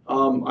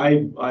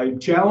 I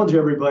challenge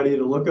everybody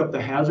to look up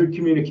the hazard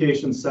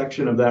communication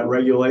section of that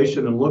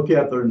regulation and look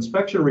at the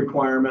inspection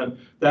requirement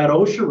that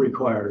OSHA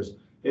requires.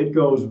 It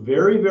goes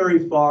very,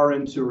 very far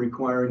into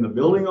requiring the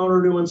building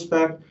owner to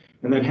inspect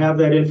and then have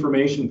that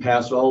information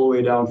passed all the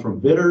way down from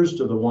bidders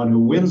to the one who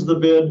wins the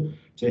bid,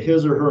 to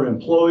his or her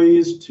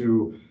employees,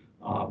 to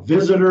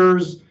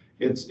visitors.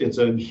 It's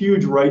a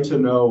huge right to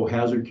know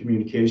hazard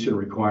communication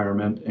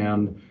requirement,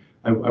 and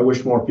I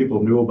wish more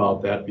people knew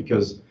about that,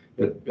 because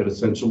it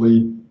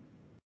essentially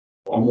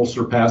almost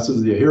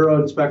surpasses the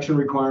AHERA inspection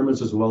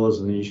requirements as well as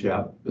the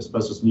NESHAP,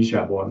 asbestos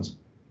NESHAP ones.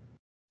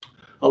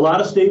 A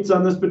lot of states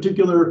on this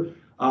particular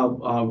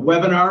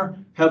webinar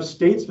have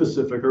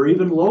state-specific or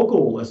even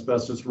local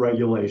asbestos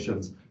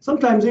regulations.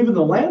 Sometimes even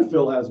the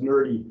landfill has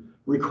nerdy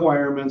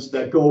requirements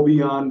that go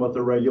beyond what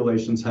the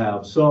regulations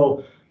have.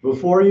 So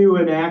before you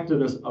enact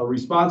a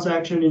response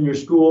action in your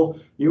school,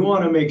 you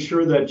want to make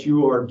sure that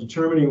you are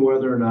determining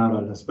whether or not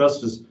an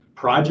asbestos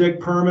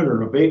project permit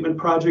or an abatement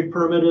project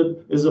permit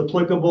is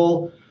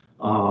applicable.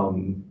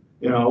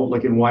 You know,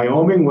 like in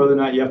Wyoming, whether or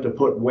not you have to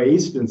put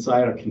waste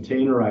inside a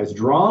containerized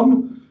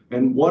drum,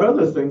 and what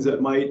other things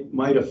that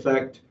might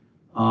affect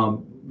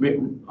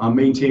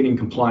maintaining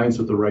compliance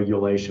with the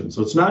regulations.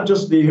 So it's not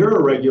just the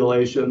AHERA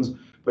regulations,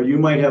 but you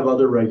might have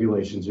other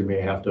regulations you may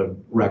have to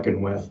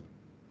reckon with.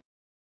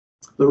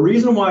 The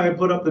reason why I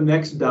put up the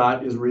next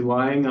dot is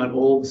relying on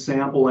old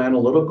sample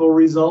analytical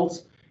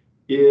results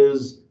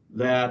is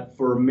that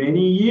for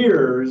many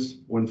years,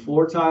 when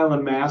floor tile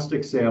and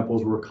mastic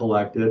samples were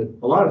collected,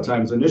 a lot of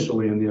times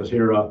initially in the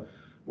AHERA,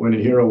 when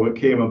AHERA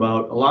came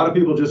about, a lot of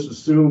people just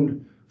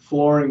assumed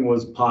flooring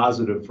was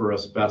positive for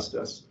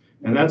asbestos.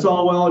 And that's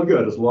all well and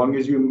good, as long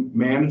as you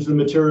manage the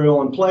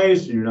material in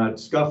place, you're not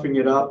scuffing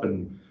it up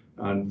and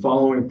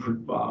following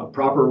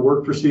proper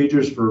work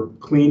procedures for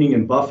cleaning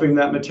and buffing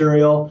that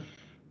material.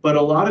 But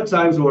a lot of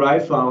times what I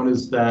found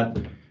is that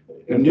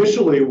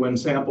initially when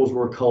samples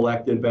were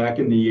collected back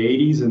in the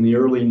 80s and the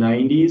early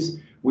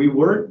 90s,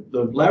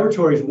 the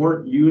laboratories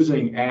weren't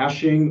using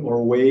ashing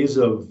or ways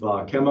of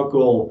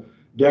chemical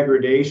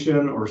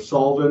degradation or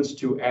solvents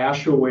to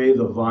ash away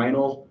the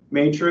vinyl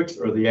matrix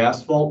or the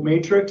asphalt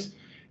matrix.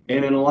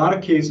 And in a lot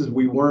of cases,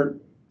 we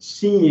weren't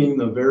seeing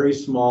the very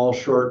small,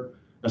 short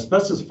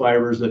asbestos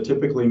fibers that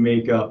typically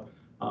make up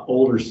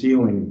older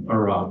ceiling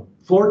or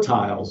floor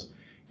tiles.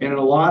 And in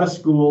a lot of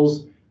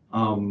schools,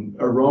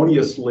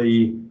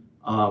 erroneously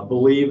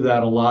believe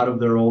that a lot of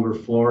their older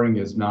flooring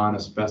is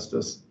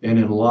non-asbestos. And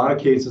in a lot of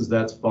cases,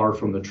 that's far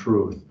from the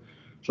truth.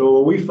 So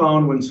what we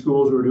found when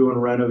schools were doing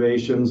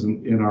renovations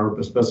in our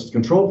asbestos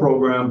control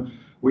program,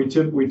 we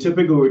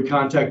typically would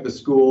contact the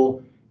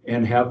school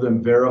and have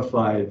them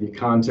verify the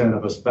content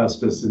of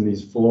asbestos in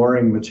these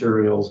flooring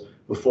materials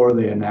before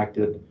they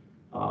enacted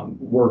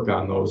work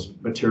on those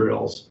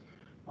materials.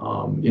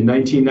 In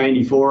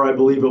 1994, I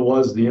believe it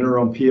was, the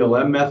interim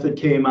PLM method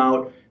came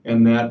out,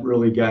 and that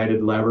really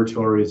guided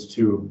laboratories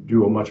to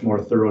do a much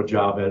more thorough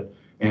job at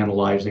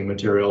analyzing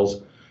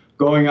materials.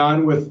 Going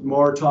on with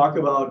more talk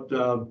about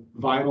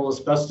vinyl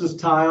asbestos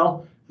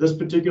tile, this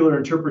particular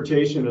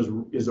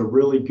interpretation is a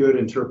really good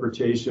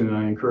interpretation, and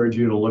I encourage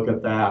you to look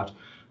at that.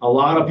 A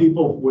lot of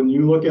people, when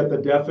you look at the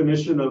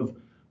definition of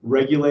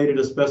regulated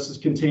asbestos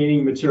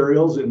containing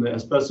materials in the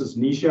asbestos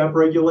NESHAP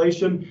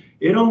regulation,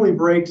 it only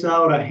breaks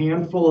out a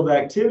handful of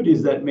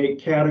activities that make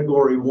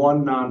category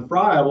 1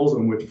 non-friables,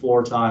 in which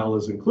floor tile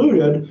is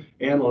included,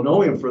 and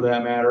linoleum for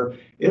that matter.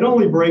 It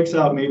only breaks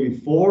out maybe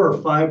 4 or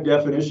 5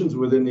 definitions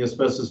within the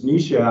asbestos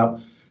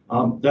NESHAP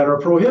that are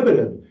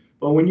prohibited.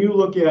 But when you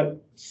look at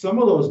some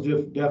of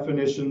those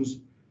definitions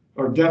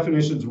or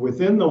definitions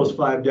within those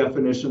 5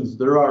 definitions,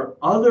 there are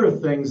other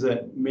things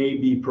that may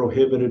be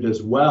prohibited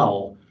as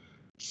well.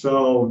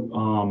 So,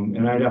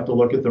 and I'd have to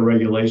look at the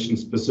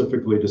regulations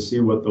specifically to see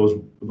what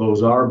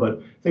those are,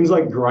 but things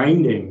like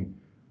grinding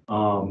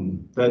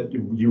that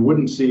you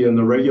wouldn't see in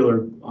the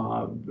regular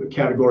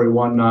category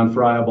 1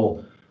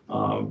 non-friable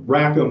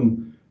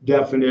Rackham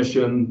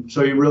definition.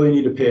 So you really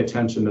need to pay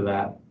attention to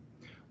that.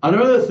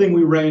 Another thing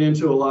we ran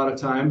into a lot of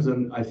times,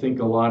 and I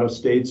think a lot of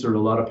states or a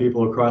lot of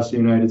people across the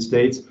United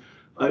States,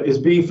 is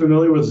being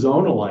familiar with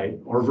zonalite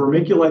or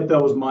vermiculite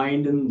that was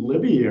mined in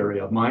Libby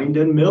area, mined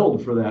and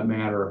milled for that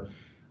matter.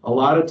 A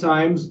lot of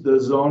times the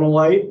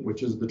zonalite,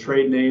 which is the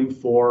trade name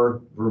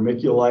for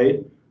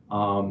vermiculite,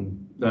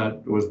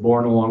 that was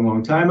born a long,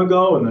 long time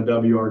ago, and the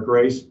W.R.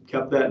 Grace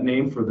kept that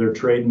name for their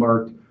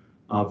trademarked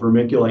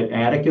vermiculite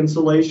attic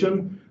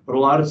insulation. But a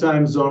lot of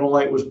times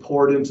zonalite was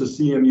poured into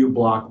CMU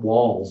block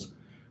walls.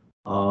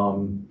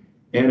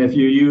 And if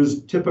you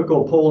use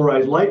typical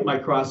polarized light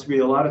microscopy,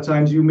 a lot of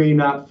times you may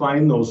not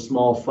find those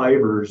small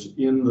fibers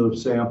in the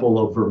sample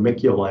of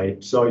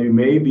vermiculite. So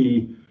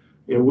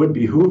it would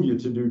behoove you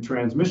to do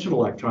transmission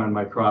electron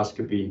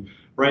microscopy.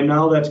 Right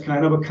now, that's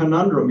kind of a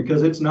conundrum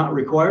because it's not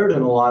required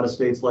in a lot of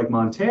states like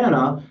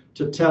Montana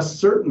to test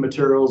certain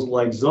materials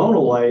like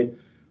zonalite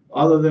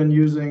other than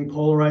using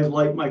polarized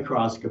light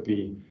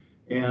microscopy.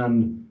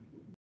 And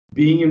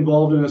being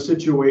involved in a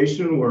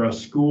situation where a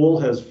school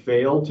has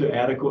failed to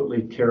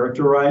adequately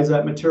characterize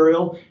that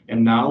material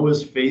and now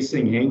is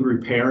facing angry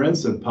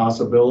parents and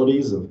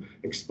possibilities of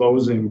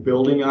exposing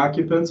building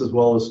occupants as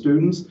well as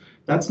students,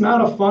 that's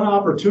not a fun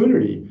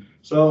opportunity.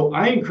 So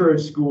I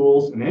encourage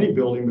schools and any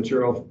building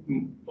material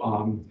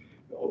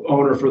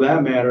owner for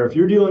that matter, if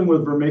you're dealing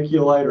with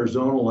vermiculite or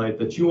zonalite,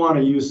 that you want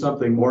to use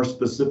something more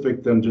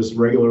specific than just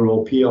regular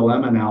old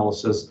PLM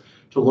analysis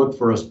to look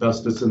for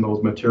asbestos in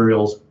those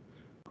materials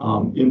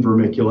in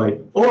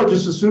vermiculite, or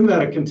just assume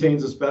that it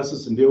contains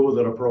asbestos and deal with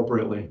it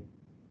appropriately.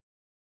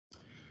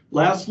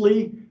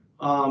 Lastly,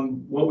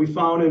 what we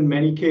found in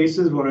many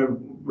cases when I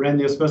ran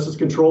the asbestos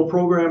control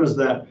program is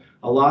that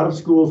a lot of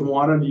schools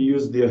wanted to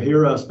use the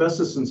AHERA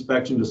asbestos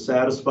inspection to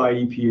satisfy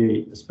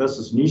EPA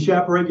asbestos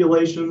NESHAP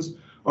regulations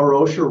or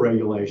OSHA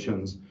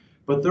regulations.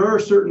 But there are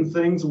certain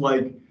things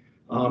like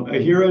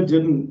AHERA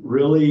didn't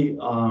really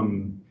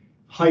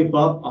hype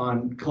up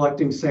on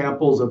collecting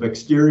samples of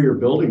exterior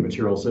building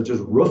materials such as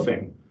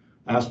roofing,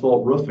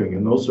 asphalt roofing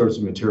and those sorts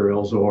of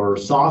materials, or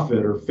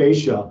soffit or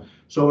fascia.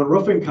 So when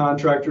roofing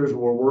contractors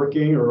were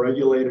working or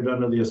regulated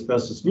under the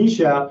asbestos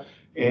NESHAP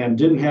and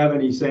didn't have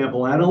any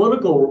sample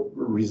analytical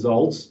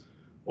results,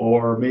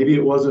 or maybe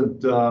it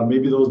wasn't,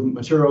 maybe those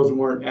materials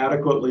weren't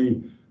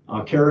adequately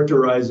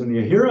characterized in the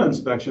AHERA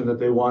inspection that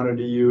they wanted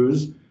to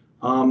use,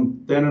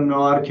 then in a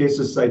lot of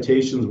cases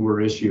citations were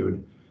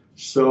issued.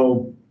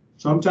 So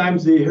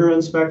sometimes the AHERA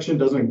inspection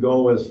doesn't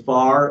go as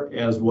far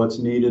as what's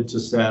needed to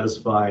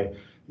satisfy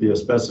the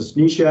asbestos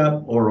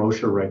NESHAP or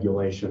OSHA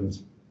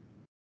regulations.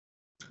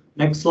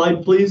 Next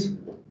slide, please.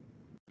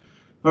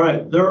 All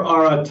right, there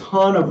are a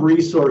ton of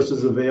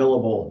resources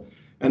available,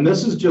 and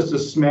this is just a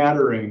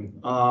smattering.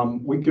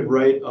 We could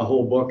write a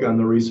whole book on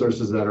the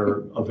resources that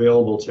are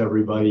available to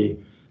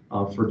everybody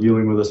for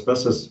dealing with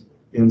asbestos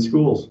in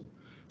schools.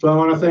 So I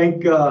want to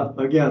thank,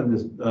 again,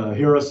 the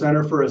AHERA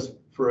Center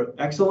for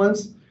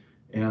Excellence,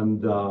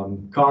 and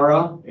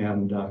Cara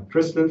and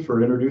Kristen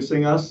for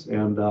introducing us,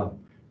 and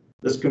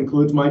this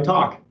concludes my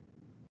talk.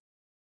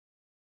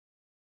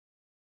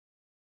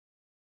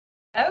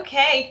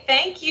 Okay,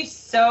 thank you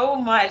so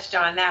much,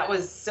 John. That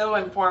was so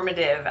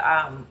informative.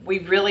 We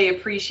really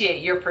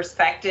appreciate your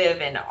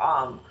perspective and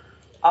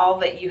all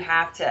that you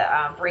have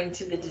to bring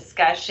to the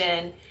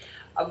discussion.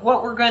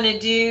 What we're going to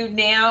do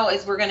now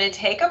is we're going to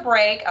take a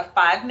break, a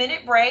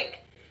 5-minute break.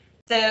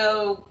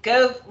 So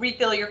go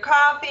refill your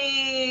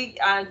coffee,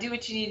 do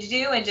what you need to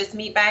do, and just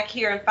meet back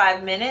here in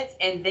 5 minutes.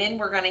 And then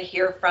we're going to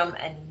hear from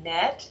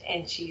Annette,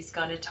 and she's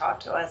going to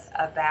talk to us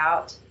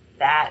about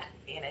that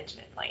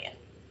management plan.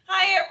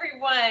 Hi,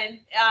 everyone.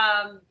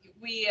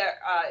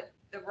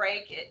 The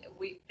break,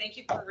 we thank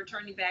you for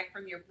returning back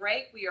from your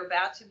break. We are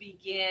about to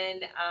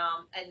begin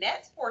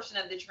Annette's portion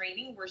of the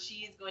training, where she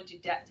is going to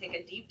take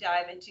a deep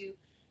dive into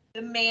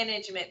the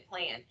management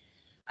plan.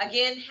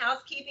 Again,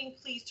 housekeeping,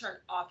 please turn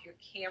off your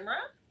camera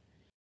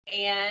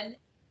and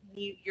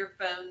mute your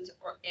phones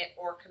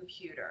or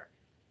computer.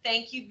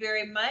 Thank you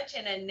very much.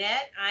 And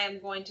Annette, I am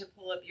going to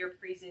pull up your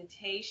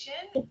presentation.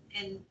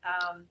 And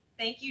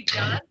thank you,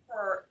 John,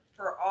 for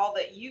all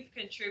that you've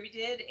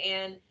contributed.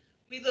 And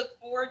we look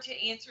forward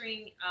to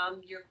answering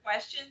your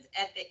questions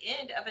at the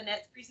end of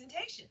Annette's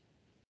presentation.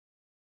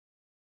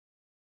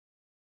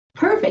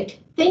 Perfect.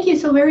 Thank you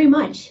so very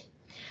much.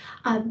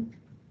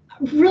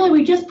 Really,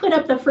 we just put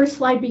up the first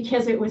slide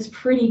because it was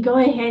pretty. Go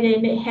ahead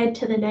and head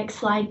to the next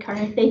slide,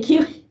 Cara. Thank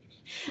you.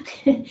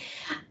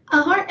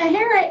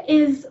 AHERA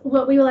is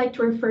what we like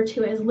to refer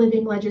to as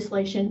living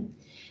legislation.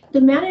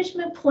 The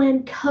management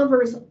plan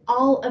covers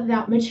all of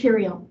that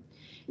material.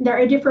 There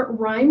are different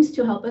rhymes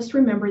to help us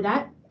remember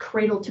that: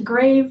 cradle to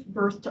grave,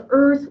 birth to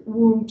earth,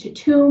 womb to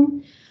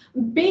tomb.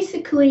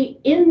 Basically,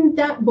 in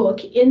that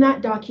book, in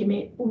that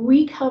document,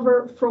 we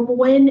cover from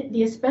when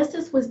the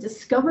asbestos was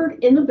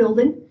discovered in the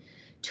building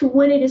to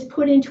when it is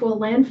put into a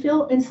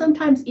landfill, and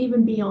sometimes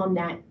even beyond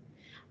that.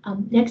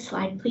 Next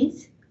slide,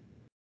 please.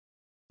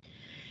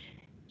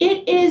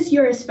 It is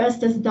your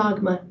asbestos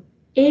dogma.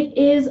 It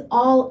is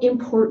all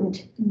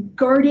important.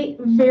 Guard it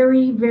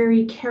very,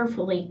 very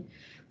carefully.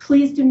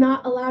 Please do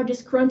not allow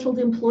disgruntled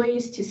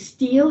employees to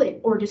steal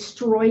it or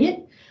destroy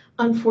it.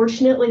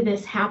 Unfortunately,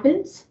 this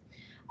happens.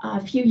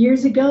 A few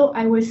years ago,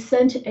 I was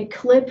sent a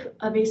clip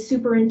of a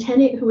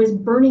superintendent who was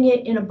burning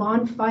it in a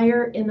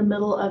bonfire in the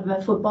middle of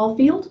a football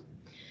field.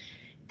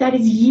 That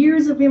is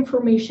years of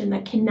information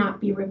that cannot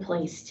be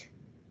replaced.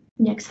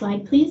 Next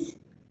slide, please.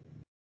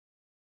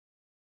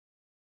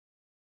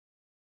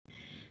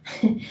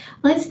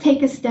 Let's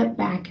take a step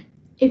back.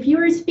 If you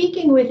are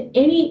speaking with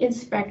any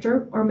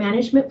inspector or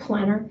management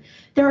planner,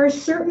 there are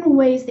certain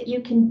ways that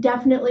you can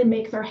definitely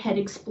make their head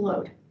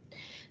explode.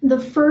 The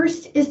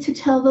first is to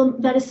tell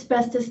them that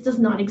asbestos does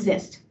not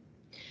exist.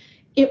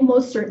 It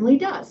most certainly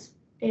does.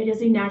 It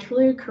is a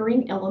naturally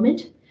occurring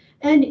element,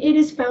 and it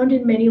is found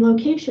in many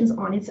locations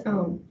on its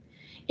own.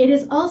 It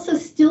is also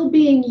still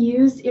being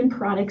used in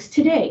products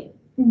today.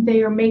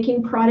 They are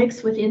making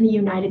products within the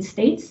United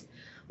States.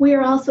 We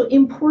are also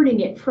importing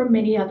it from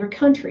many other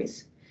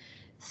countries.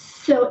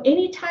 So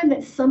anytime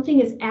that something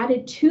is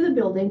added to the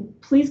building,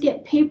 please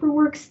get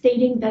paperwork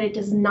stating that it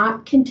does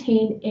not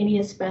contain any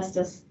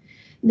asbestos.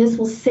 This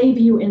will save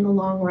you in the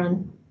long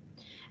run.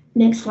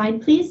 Next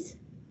slide, please.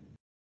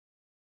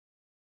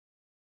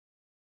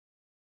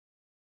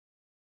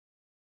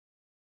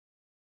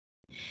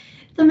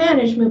 The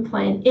management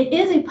plan, it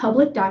is a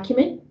public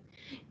document.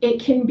 It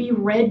can be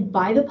read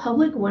by the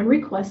public when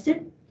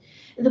requested.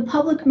 The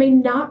public may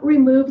not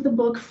remove the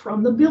book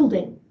from the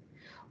building.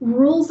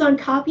 Rules on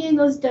copying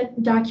those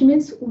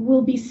documents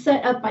will be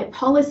set up by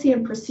policy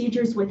and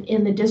procedures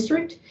within the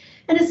district,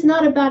 and it's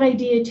not a bad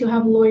idea to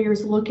have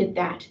lawyers look at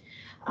that.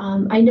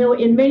 I know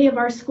in many of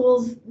our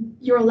schools,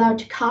 you're allowed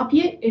to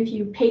copy it if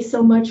you pay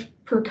so much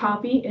per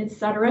copy,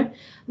 etc.,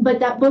 but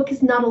that book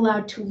is not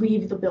allowed to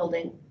leave the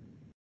building.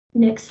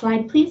 Next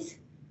slide, please.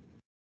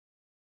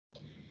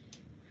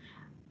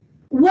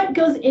 What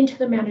goes into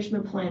the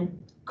management plan?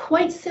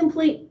 Quite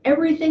simply,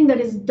 everything that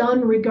is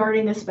done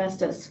regarding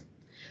asbestos.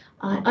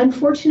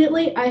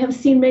 Unfortunately, I have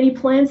seen many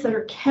plans that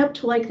are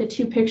kept like the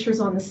two pictures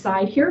on the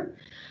side here.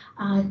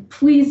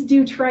 Please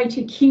do try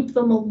to keep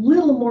them a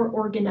little more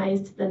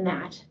organized than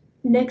that.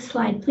 Next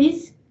slide,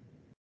 please.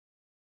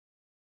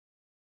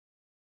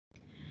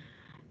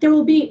 There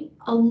will be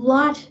a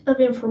lot of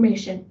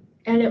information,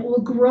 and it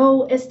will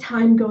grow as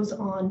time goes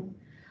on.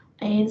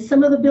 And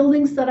some of the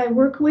buildings that I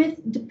work with,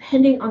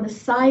 depending on the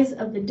size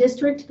of the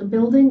district, the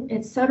building,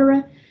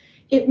 etc.,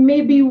 it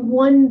may be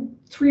 1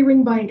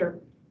 3-ring binder.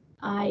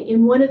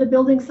 In one of the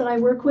buildings that I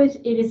work with,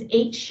 it is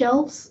 8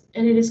 shelves,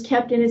 and it is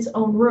kept in its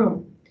own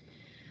room.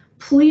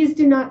 Please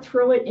do not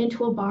throw it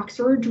into a box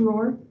or a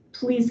drawer.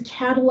 Please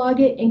catalog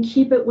it and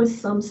keep it with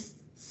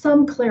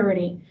some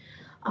clarity.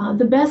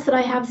 The best that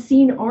I have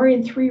seen are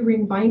in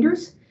 3-ring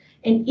binders,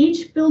 and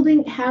each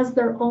building has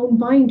their own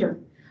binder.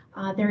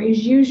 There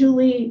is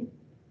usually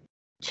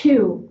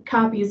 2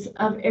 copies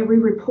of every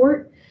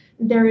report.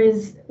 There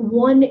is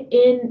one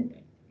in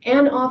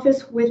an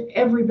office with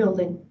every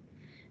building.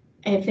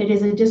 If it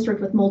is a district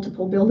with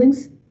multiple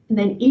buildings,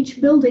 then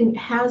each building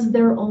has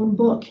their own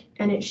book,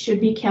 and it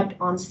should be kept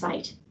on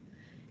site.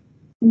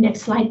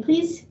 Next slide,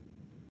 please.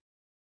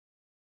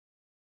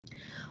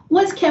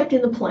 What's kept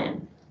in the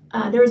plan?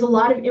 There's a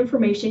lot of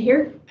information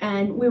here,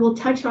 and we will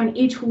touch on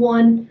each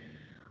one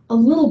a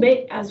little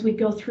bit as we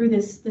go through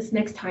this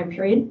next time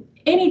period.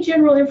 Any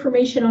general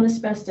information on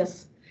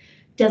asbestos,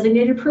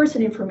 designated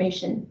person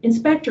information,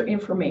 inspector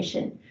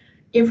information,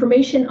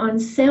 information on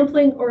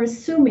sampling or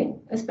assuming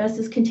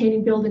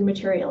asbestos-containing building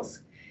materials,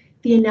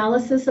 the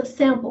analysis of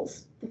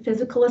samples, the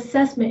physical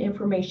assessment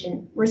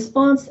information,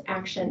 response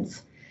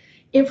actions,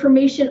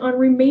 information on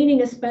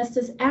remaining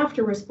asbestos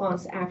after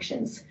response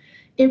actions,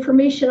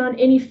 information on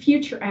any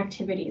future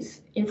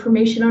activities,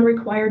 information on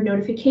required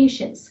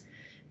notifications,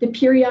 the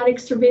periodic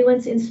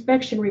surveillance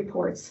inspection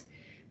reports,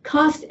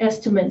 cost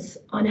estimates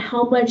on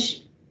how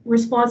much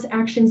response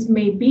actions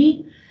may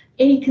be,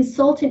 any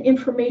consultant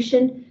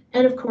information,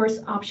 and of course,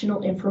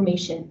 optional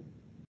information.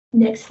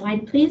 Next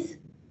slide, please.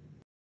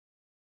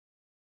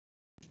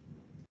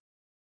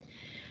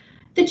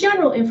 The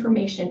general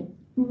information.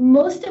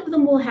 Most of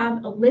them will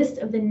have a list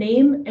of the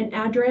name and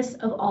address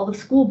of all the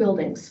school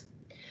buildings.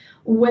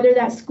 Whether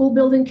that school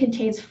building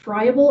contains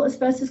friable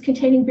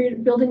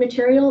asbestos-containing building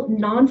material,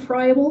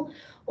 non-friable,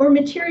 or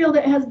material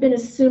that has been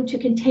assumed to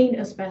contain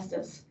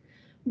asbestos.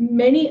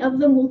 Many of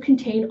them will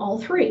contain all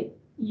 3.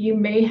 You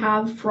may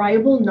have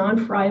friable,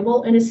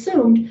 non-friable, and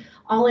assumed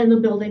all in the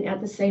building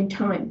at the same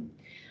time.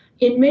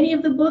 In many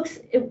of the books,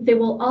 they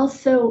will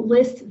also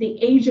list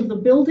the age of the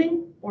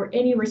building or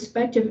any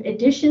respective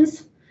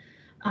additions,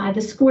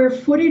 the square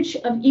footage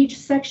of each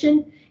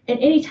section, and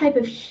any type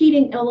of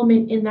heating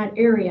element in that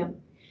area.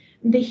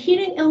 The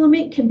heating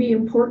element can be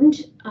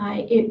important.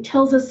 It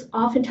tells us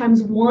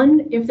oftentimes,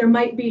 1, if there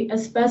might be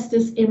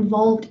asbestos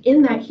involved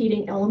in that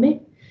heating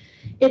element.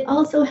 It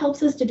also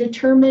helps us to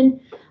determine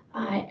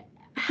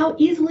how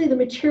easily the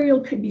material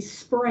could be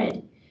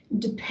spread,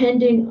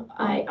 depending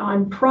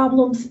on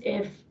problems.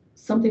 If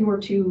something were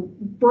to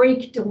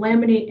break,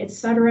 delaminate,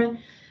 etc.,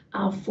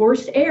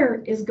 forced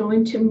air is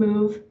going to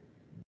move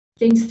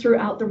things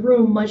throughout the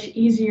room much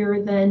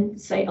easier than,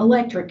 say,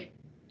 electric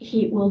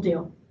heat will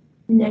do.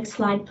 Next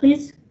slide,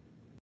 please.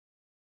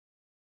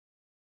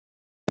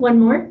 One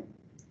more.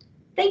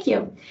 Thank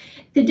you.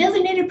 The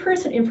designated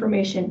person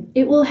information,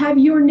 it will have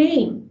your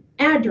name,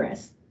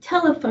 address,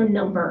 telephone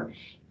number,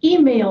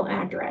 email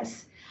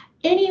address,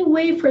 any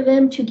way for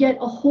them to get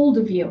a hold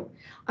of you,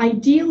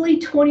 ideally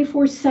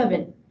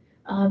 24/7,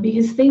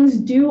 because things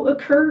do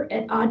occur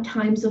at odd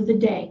times of the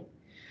day.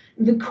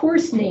 The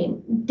course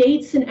name,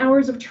 dates and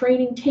hours of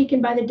training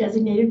taken by the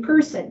designated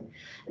person.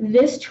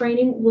 This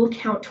training will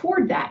count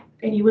toward that,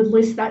 and you would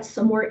list that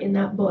somewhere in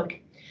that book.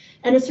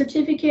 And a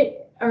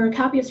certificate or a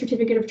copy of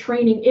certificate of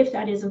training if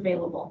that is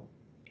available.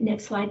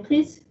 Next slide,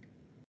 please.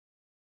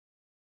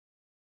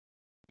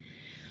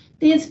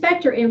 The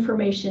inspector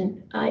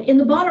information. In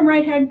the bottom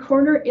right-hand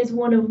corner is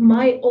one of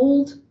my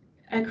old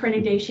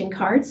accreditation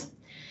cards.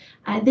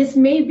 This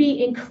may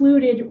be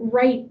included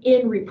right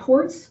in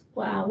reports,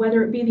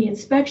 whether it be the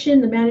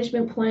inspection, the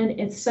management plan,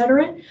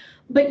 etc.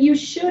 But you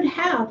should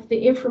have the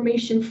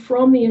information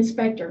from the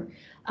inspector,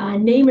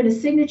 name and a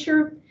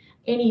signature,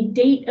 any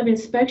date of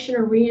inspection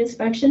or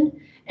re-inspection,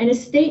 and a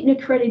state and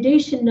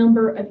accreditation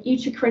number of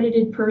each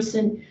accredited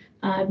person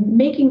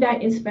making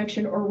that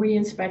inspection or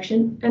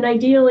re-inspection, and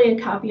ideally a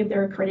copy of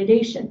their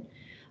accreditation.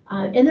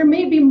 And there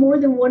may be more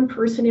than one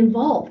person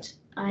involved,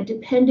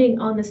 depending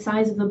on the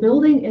size of the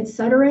building,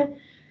 etc.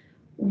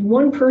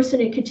 One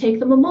person, it could take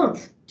them a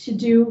month to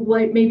do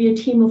what maybe a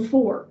team of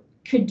 4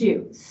 could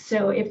do.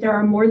 So if there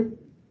are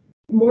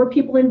more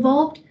people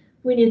involved,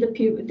 we need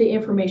the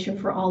information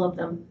for all of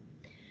them.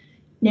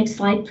 Next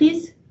slide,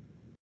 please.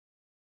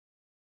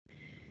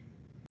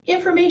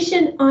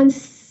 Information on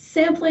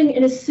sampling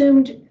and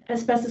assumed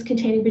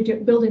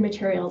asbestos-containing building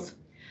materials.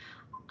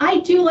 I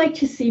do like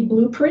to see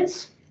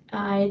blueprints.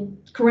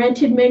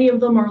 Granted, many of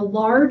them are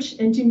large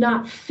and do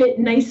not fit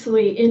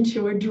nicely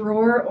into a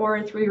drawer or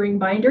a 3-ring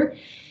binder.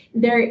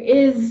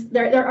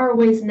 There are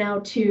ways now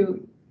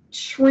to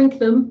shrink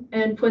them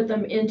and put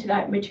them into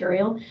that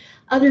material.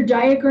 Other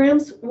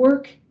diagrams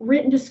work,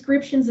 written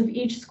descriptions of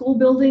each school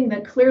building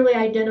that clearly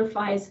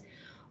identifies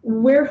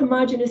where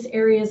homogeneous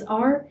areas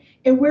are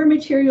and where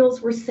materials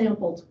were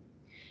sampled.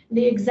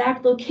 The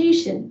exact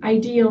location,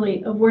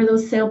 ideally, of where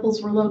those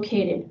samples were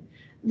located.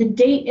 The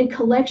date and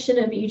collection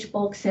of each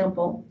bulk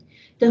sample.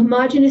 The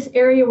homogeneous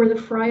area where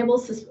the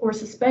friable or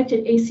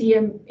suspected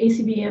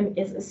ACBM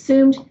is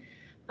assumed.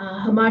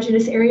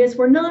 Homogeneous areas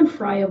where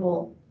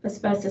non-friable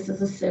asbestos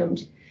is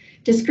assumed.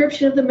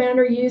 Description of the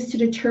manner used to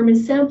determine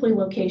sampling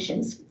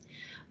locations.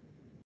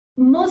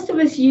 Most of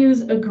us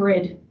use a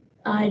grid.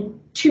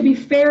 To be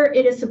fair,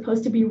 it is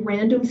supposed to be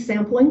random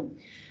sampling.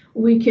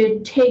 We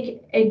could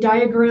take a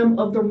diagram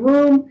of the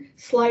room,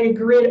 slide a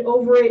grid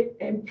over it,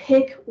 and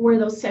pick where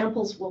those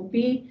samples will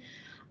be.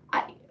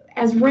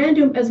 As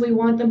random as we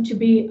want them to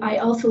be, I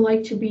also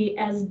like to be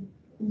as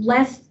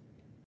less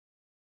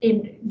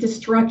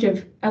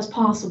destructive as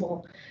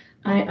possible.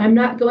 I'm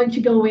not going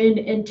to go in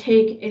and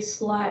take a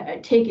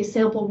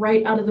sample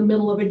right out of the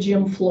middle of a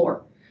gym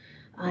floor.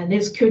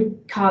 This could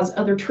cause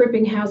other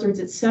tripping hazards,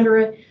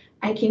 etc.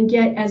 I can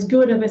get as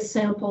good of a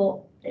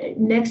sample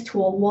next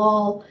to a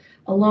wall,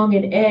 along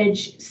an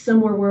edge,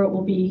 somewhere where it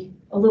will be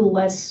a little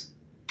less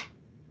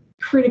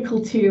critical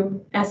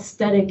to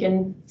aesthetic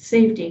and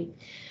safety.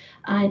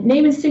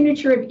 Name and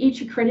signature of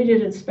each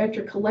accredited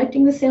inspector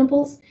collecting the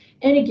samples,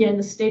 and again,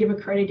 the state of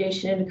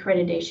accreditation and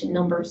accreditation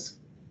numbers.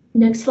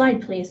 Next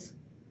slide, please.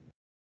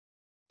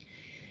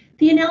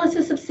 The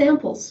analysis of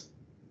samples.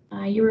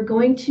 You are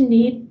going to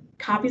need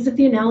copies of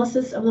the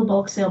analysis of the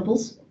bulk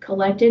samples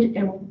collected,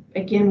 and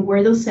again,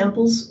 where those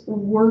samples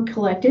were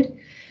collected,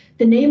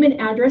 the name and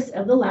address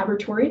of the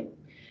laboratory,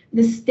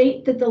 the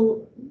state that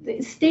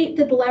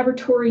the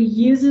laboratory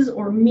uses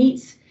or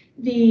meets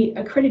the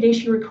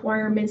accreditation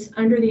requirements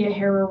under the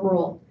AHERA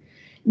rule.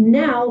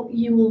 Now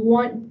you will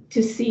want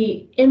to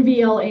see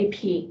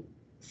NVLAP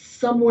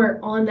somewhere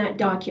on that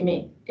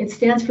document. It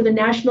stands for the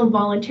National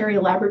Voluntary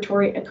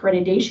Laboratory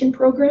Accreditation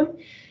Program,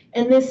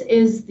 and this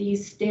is the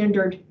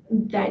standard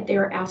that they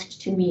are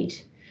asked to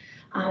meet.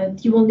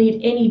 You will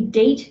need any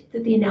date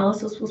that the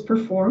analysis was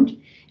performed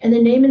and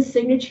the name and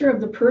signature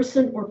of the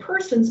person or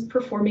persons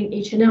performing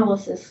each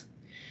analysis.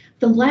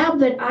 The lab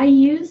that I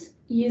use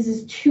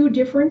uses 2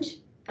 different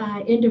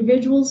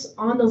individuals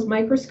on those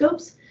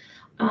microscopes.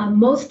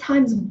 Most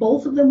times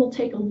both of them will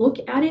take a look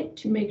at it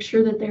to make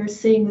sure that they're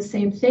seeing the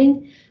same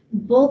thing.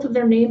 Both of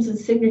their names and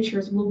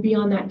signatures will be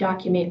on that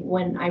document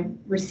when I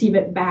receive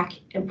it back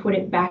and put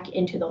it back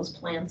into those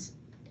plans.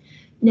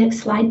 Next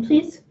slide,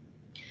 please.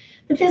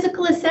 The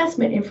physical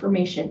assessment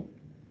information.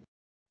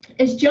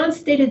 As John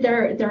stated,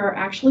 there are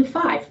actually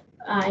 5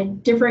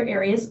 different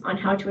areas on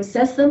how to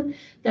assess them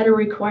that are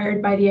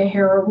required by the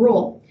AHERA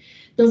rule.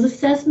 Those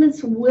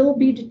assessments will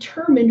be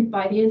determined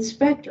by the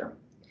inspector.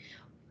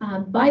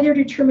 By their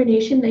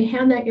determination, they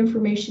hand that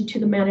information to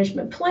the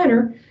management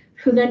planner,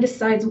 who then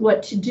decides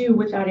what to do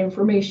with that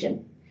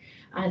information.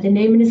 The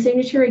name and the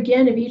signature,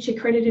 again, of each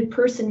accredited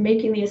person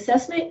making the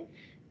assessment,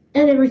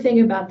 and everything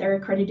about their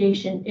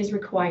accreditation is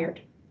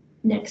required.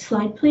 Next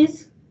slide,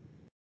 please.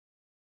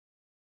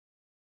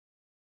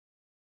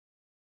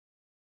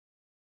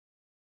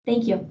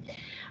 Thank you.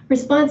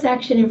 Response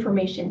action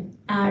information.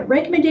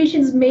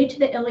 Recommendations made to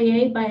the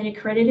LEA by an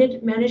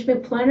accredited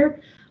management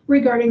planner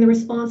regarding the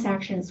response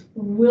actions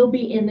will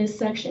be in this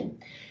section.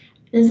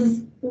 This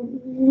is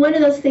one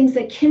of those things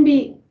that can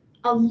be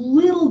a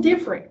little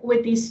different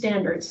with these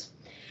standards.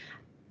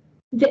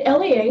 The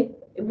LEA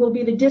will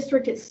be the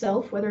district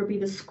itself, whether it be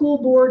the school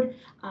board,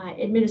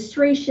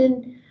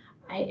 administration,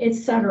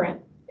 etc.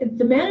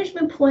 The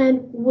management plan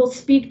will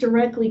speak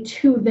directly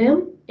to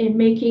them in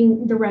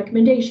making the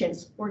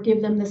recommendations or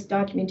give them this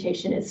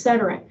documentation,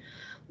 etc.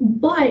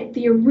 But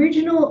the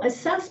original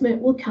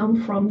assessment will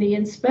come from the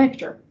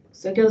inspector.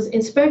 So it goes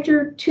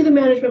inspector to the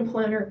management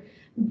planner,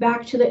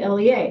 back to the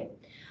LEA.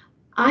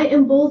 I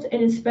am both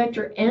an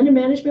inspector and a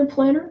management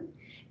planner.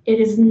 It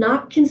is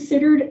not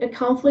considered a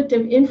conflict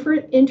of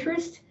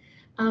interest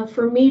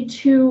for me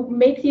to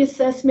make the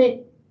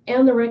assessment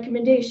and the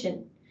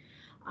recommendation.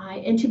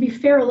 And to be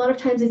fair, a lot of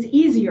times it's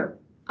easier.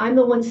 I'm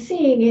the one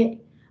seeing it.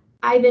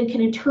 I then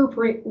can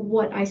interpret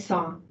what I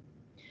saw.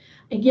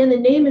 Again, the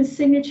name and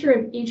signature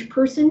of each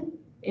person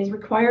is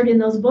required in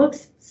those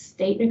books,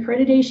 state and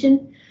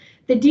accreditation.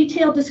 The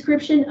detailed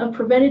description of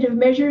preventative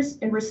measures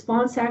and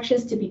response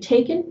actions to be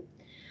taken.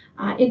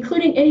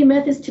 including any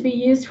methods to be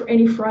used for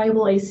any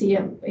friable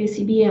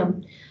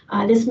ACBM.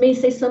 This may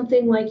say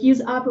something like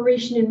use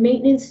operation and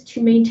maintenance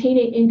to maintain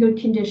it in good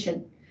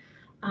condition.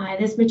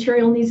 This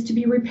material needs to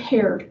be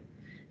repaired.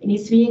 It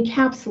needs to be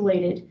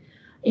encapsulated,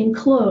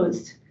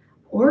 enclosed,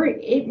 or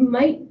it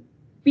might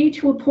be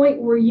to a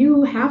point where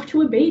you have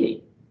to abate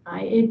it.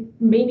 It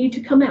may need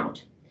to come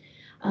out.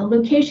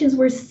 Locations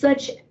where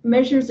such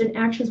measures and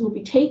actions will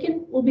be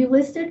taken will be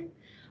listed.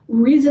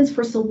 Reasons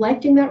for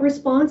selecting that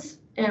response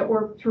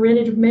or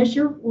preventative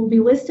measure will be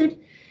listed,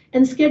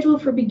 and schedule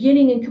for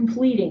beginning and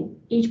completing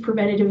each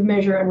preventative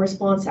measure and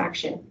response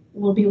action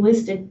will be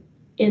listed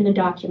in the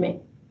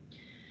document.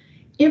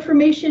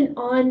 Information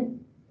on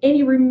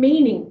any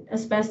remaining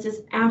asbestos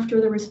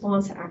after the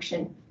response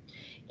action.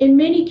 In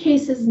many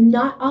cases,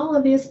 not all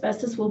of the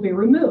asbestos will be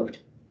removed.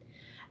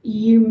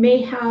 You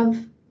may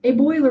have a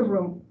boiler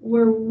room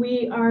where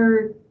we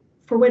are,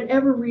 for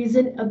whatever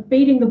reason,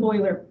 abating the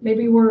boiler.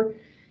 Maybe we're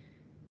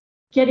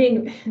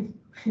getting,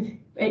 and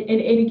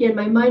again,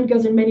 my mind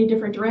goes in many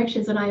different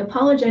directions and I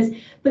apologize,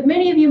 but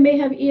many of you may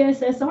have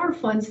ESSR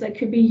funds that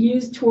could be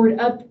used toward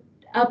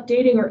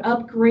updating or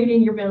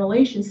upgrading your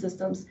ventilation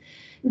systems.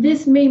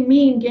 This may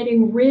mean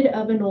getting rid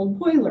of an old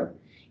boiler.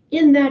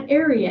 In that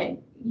area,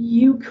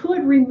 you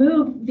could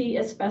remove the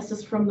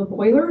asbestos from the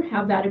boiler,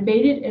 have that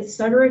abated,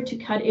 etc., to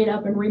cut it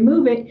up and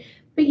remove it,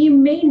 but you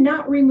may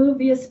not remove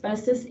the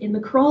asbestos in the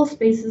crawl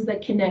spaces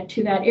that connect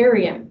to that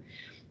area.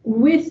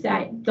 With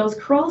that, those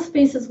crawl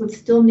spaces would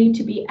still need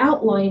to be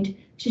outlined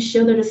to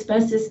show that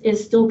asbestos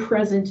is still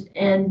present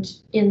and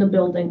in the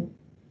building.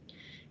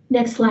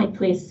 Next slide,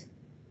 please.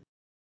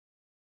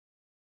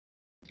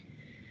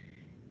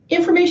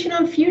 Information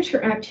on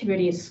future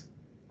activities.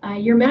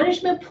 Your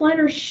management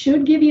planner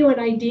should give you an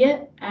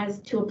idea as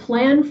to a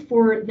plan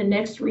for the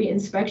next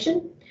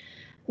re-inspection.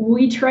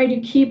 We try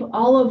to keep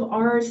all of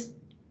ours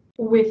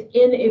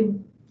within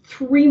a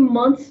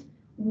 3-month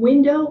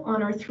window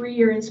on our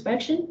 3-year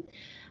inspection.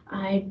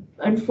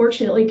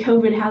 Unfortunately,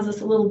 COVID has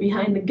us a little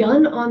behind the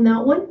gun on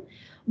that one,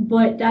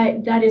 but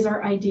that is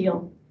our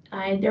ideal.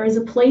 There is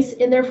a place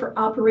in there for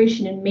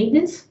operation and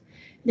maintenance.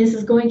 This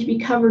is going to be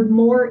covered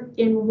more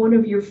in one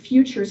of your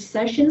future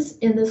sessions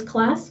in this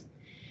class.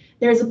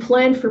 There's a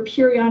plan for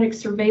periodic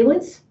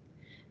surveillance,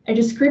 a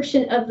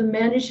description of the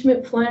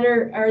management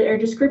planner, or a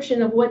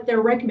description of what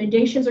their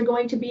recommendations are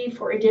going to be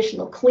for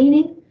additional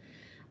cleaning.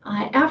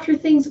 After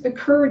things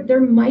occur,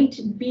 there might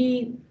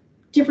be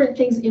different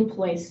things in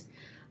place.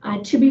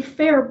 To be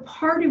fair,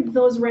 part of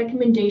those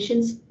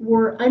recommendations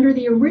were under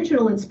the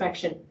original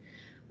inspection,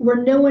 where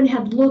no one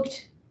had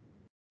looked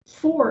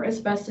for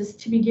asbestos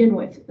to begin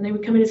with. And they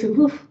would come in and say,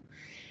 oof,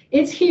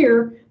 it's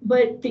here,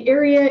 but the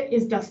area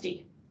is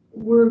dusty.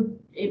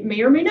 It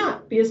may or may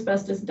not be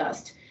asbestos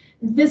dust.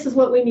 This is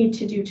what we need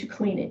to do to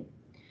clean it.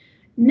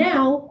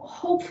 Now,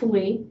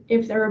 hopefully,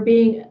 if there are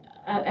being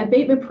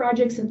abatement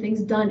projects and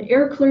things done,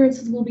 air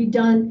clearances will be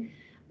done,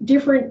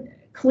 different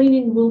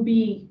cleaning will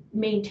be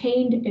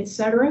maintained,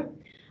 etc.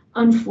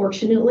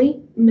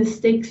 Unfortunately,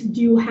 mistakes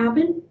do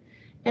happen.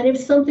 And if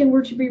something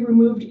were to be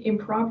removed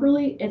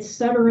improperly,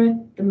 etc.,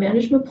 the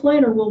management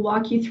planner will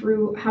walk you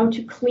through how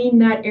to clean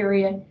that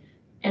area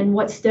and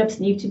what steps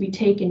need to be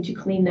taken to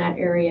clean that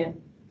area.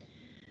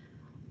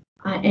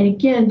 And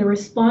again, the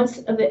response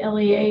of the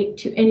LEA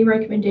to any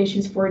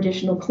recommendations for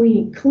additional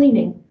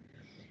cleaning.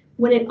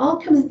 When it all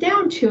comes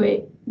down to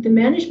it, the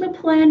management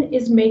plan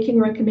is making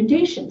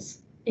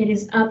recommendations. It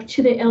is up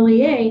to the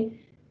LEA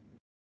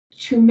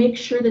to make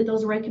sure that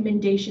those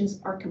recommendations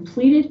are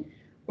completed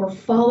or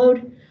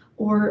followed,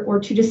 or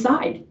to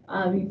decide.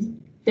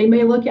 They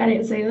may look at it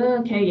and say, oh,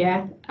 okay,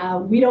 yeah,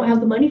 we don't have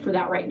the money for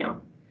that right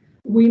now.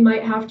 We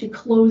might have to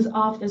close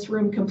off this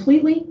room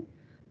completely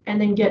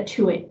and then get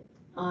to it.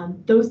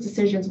 Those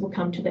decisions will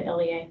come to the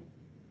LEA.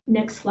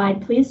 Next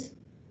slide, please.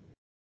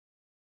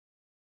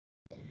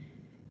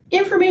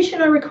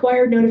 Information on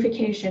required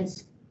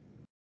notifications.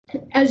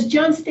 As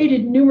John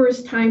stated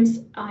numerous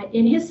times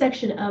in his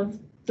section of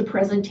the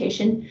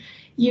presentation,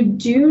 you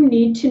do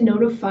need to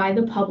notify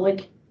the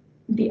public,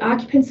 the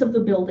occupants of the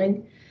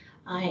building,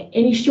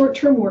 any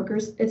short-term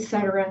workers,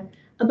 etc.,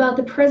 about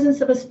the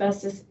presence of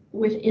asbestos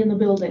within the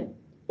building.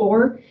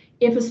 Or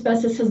if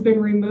asbestos has been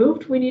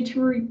removed, we need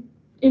to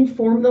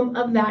inform them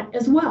of that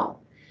as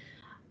well.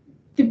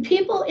 The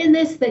people in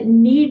this that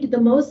need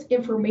the most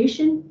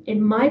information,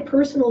 in my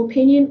personal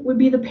opinion, would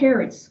be the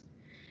parents.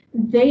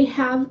 They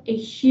have a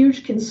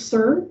huge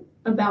concern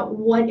about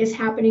what is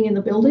happening in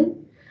the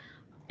building.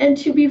 And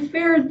to be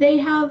fair, they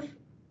have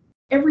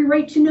every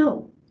right to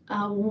know.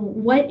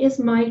 What is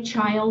my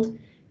child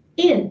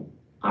in?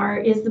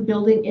 Is the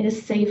building in a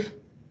safe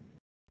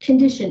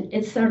condition,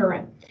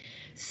 etc.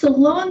 So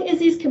long as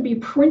these can be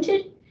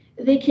printed,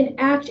 they can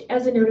act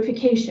as a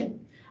notification,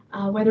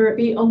 whether it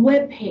be a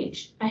web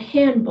page, a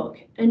handbook,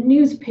 a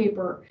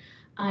newspaper.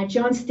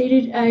 John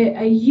stated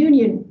a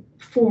union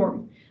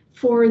form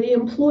for the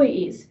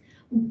employees,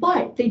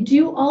 but they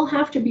do all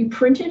have to be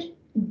printed,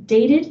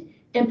 dated,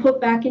 and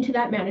put back into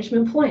that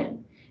management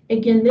plan.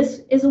 Again,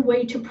 this is a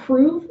way to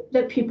prove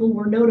that people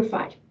were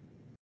notified.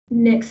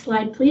 Next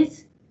slide,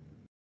 please.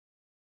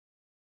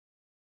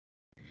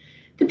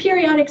 The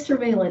periodic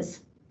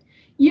surveillance.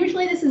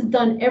 Usually this is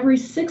done every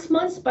 6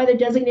 months by the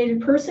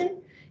designated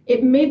person.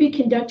 It may be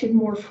conducted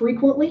more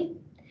frequently.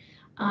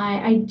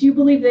 I do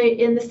believe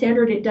that in the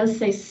standard it does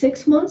say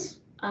 6 months.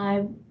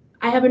 I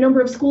have a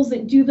number of schools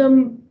that do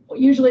them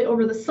usually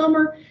over the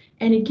summer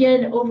and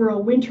again over a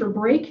winter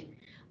break.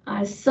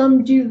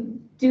 Some do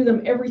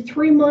them every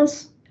 3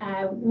 months.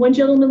 One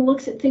gentleman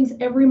looks at things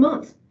every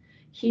month.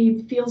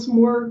 He feels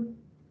more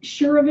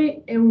sure of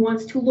it and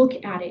wants to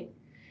look at it.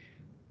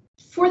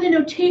 For the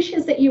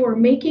notations that you are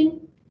making,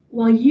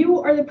 while you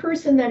are the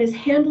person that is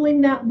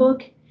handling that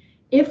book,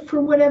 if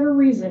for whatever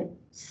reason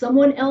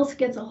someone else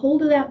gets a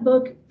hold of that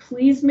book,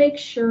 please make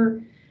sure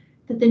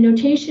that the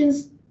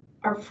notations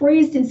are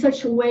phrased in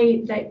such a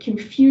way that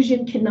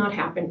confusion cannot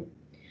happen.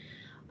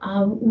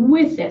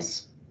 With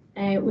this,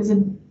 it was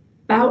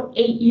about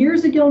 8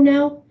 years ago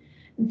now,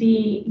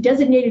 the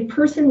designated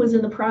person was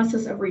in the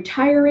process of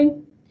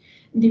retiring.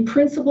 The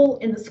principal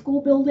in the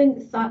school building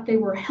thought they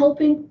were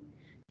helping,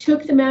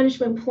 took the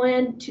management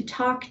plan to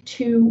talk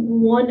to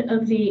one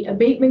of the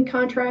abatement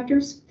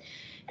contractors.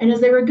 And as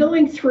they were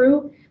going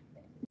through,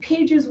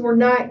 pages were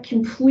not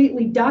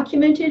completely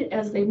documented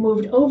as they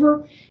moved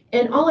over,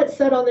 and all it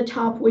said on the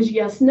top was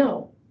yes,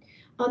 no.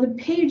 On the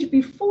page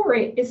before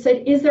it, it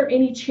said, is there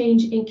any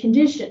change in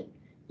condition?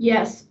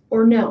 Yes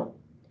or no.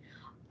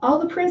 All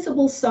the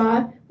principal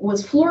saw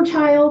was floor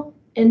tile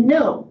and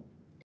no.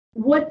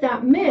 What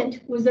that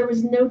meant was there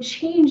was no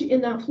change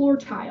in that floor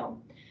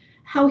tile.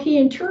 How he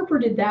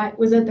interpreted that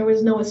was that there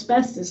was no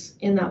asbestos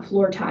in that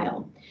floor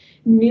tile.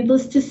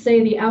 Needless to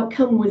say, the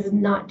outcome was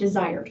not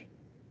desired.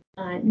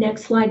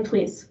 Next slide,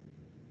 please.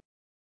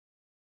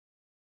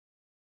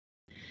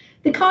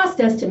 The cost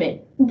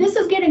estimate. This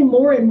is getting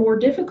more and more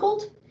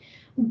difficult,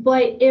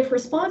 but if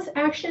response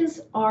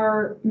actions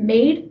are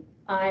made,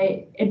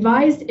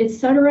 advised,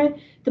 etc.,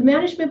 the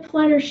management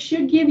planner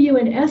should give you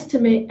an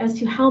estimate as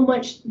to how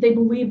much they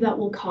believe that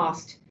will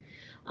cost.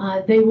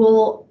 They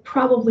will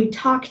probably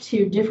talk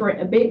to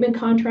different abatement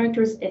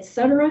contractors,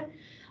 etc.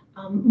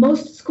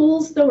 Most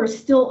schools, though, are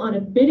still on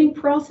a bidding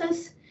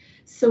process.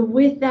 So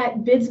with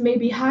that, bids may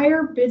be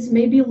higher, bids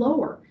may be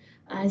lower.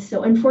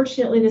 So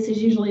unfortunately, this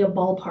is usually a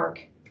ballpark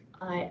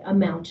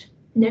amount.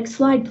 Next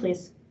slide,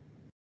 please.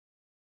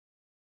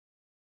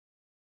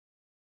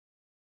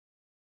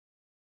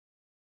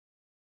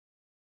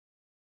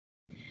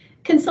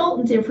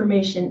 Consultant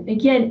information.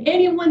 Again,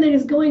 anyone that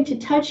is going to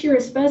touch your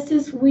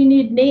asbestos, we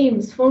need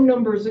names, phone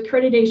numbers,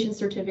 accreditation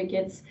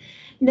certificates.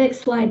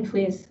 Next slide,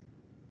 please.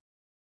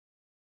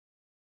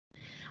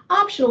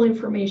 Optional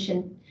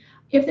information.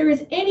 If there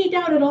is any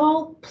doubt at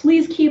all,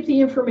 please keep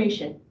the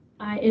information.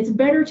 It's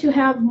better to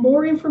have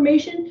more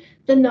information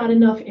than not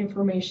enough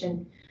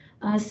information.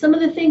 Some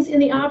of the things in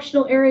the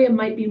optional area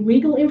might be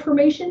legal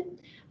information.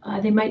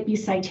 They might be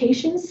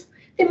citations.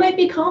 They might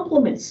be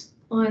compliments.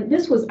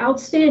 This was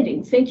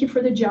outstanding. Thank you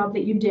for the job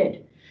that you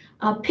did.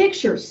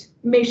 Pictures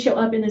may show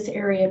up in this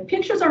area.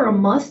 Pictures are a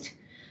must.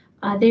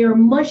 They are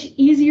much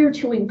easier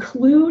to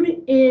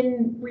include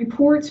in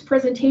reports,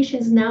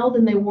 presentations now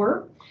than they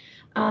were.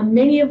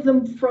 Many of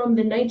them from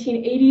the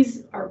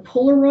 1980s are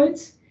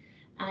Polaroids.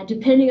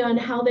 Depending on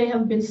how they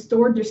have been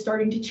stored, they're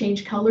starting to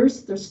change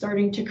colors. They're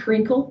starting to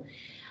crinkle.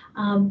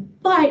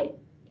 But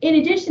in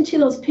addition to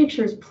those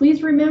pictures,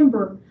 please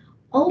remember,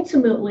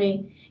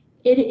 ultimately,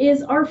 it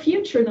is our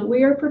future that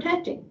we are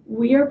protecting.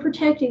 We are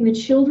protecting the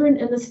children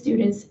and the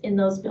students in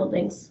those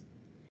buildings.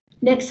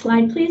 Next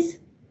slide, please.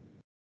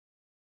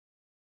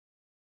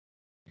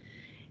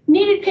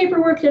 Needed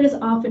paperwork that is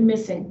often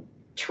missing.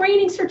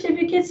 Training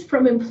certificates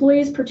from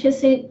employees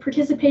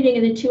participating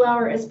in the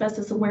 2-hour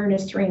asbestos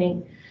awareness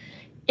training.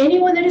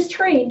 Anyone that is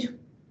trained,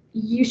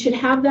 you should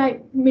have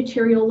that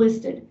material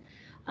listed.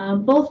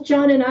 Both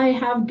John and I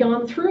have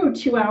gone through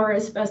 2-hour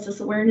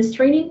asbestos awareness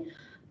training,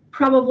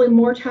 probably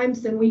more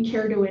times than we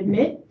care to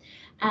admit.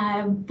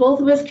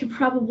 Both of us could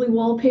probably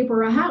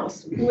wallpaper a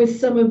house with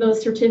some of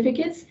those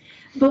certificates,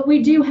 but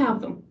we do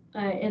have them,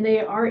 and they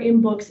are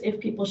in books if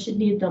people should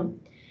need them.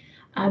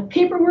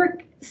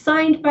 Paperwork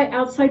signed by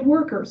outside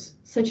workers,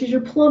 such as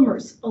your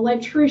plumbers,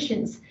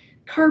 electricians,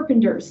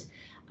 carpenters.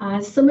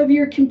 Some of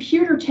your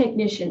computer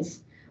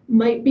technicians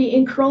might be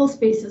in crawl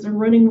spaces and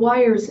running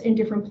wires in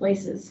different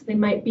places. They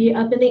might be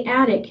up in the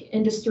attic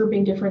and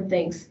disturbing different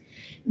things.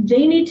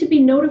 They need to be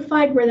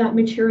notified where that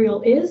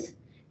material is,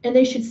 and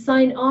they should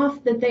sign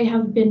off that they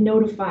have been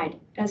notified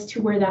as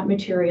to where that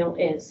material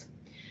is.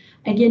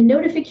 Again,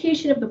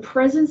 notification of the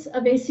presence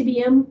of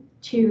ACBM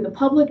to the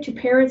public, to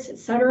parents,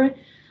 etc.,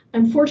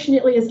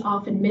 unfortunately is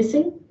often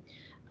missing.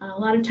 A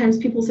lot of times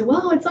people say,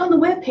 well, it's on the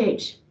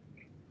webpage.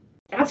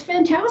 That's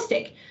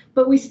fantastic,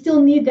 but we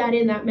still need that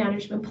in that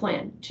management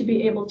plan to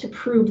be able to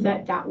prove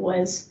that that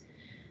was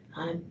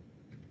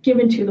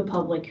given to the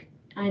public.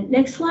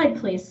 Next slide,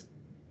 please.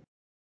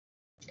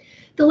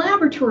 The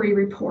laboratory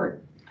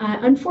report.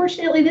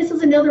 Unfortunately, this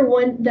is another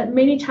one that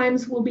many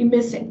times will be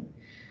missing.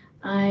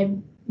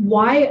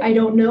 Why, I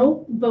don't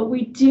know, but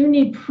we do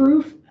need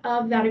proof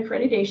of that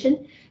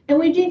accreditation, And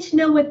we need to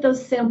know what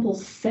those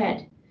samples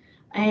said.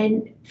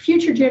 And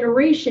future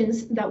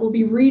generations that will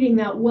be reading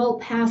that well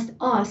past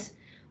us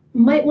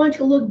might want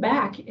to look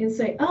back and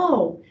say,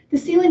 oh, the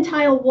ceiling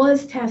tile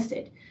was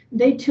tested.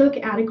 They took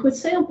adequate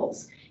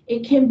samples.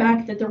 It came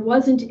back that there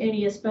wasn't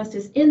any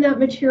asbestos in that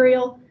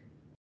material.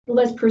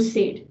 Let's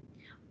proceed.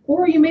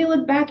 Or you may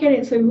look back at it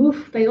and say,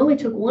 oof, they only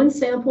took one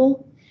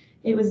sample.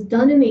 It was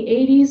done in the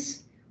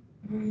 80s.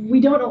 We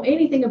don't know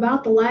anything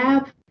about the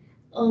lab.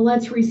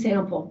 Let's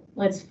resample.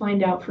 Let's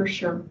find out for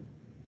sure.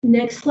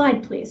 Next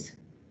slide, please.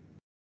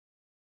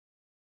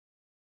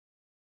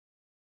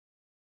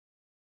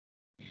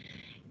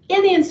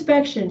 In the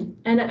inspection,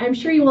 and I'm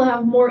sure you will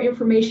have more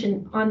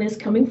information on this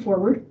coming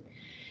forward,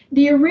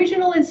 the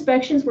original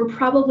inspections were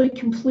probably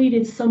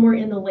completed somewhere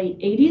in the late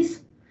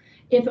 80s.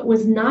 If it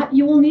was not,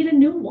 you will need a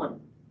new one.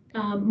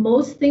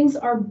 Most things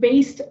are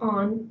based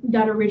on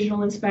that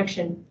original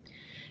inspection.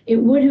 It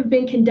would have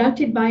been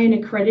conducted by an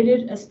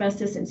accredited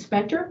asbestos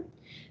inspector.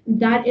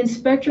 That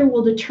inspector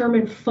will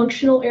determine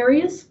functional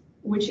areas,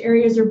 which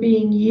areas are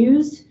being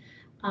used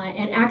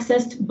and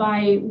accessed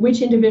by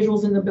which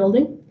individuals in the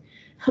building.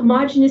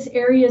 Homogeneous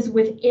areas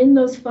within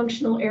those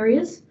functional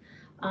areas.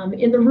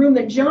 In the room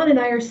that John and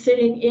I are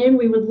sitting in,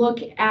 we would look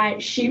at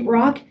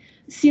sheetrock,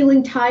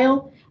 ceiling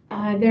tile.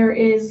 There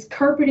is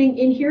carpeting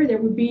in here. There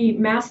would be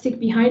mastic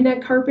behind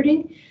that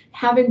carpeting.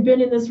 Having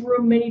been in this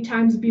room many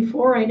times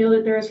before, I know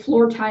that there is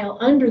floor tile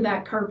under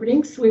that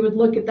carpeting, so we would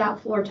look at that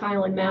floor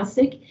tile and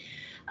mastic.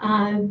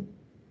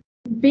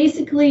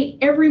 Basically,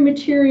 every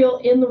material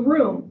in the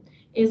room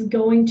is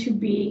going to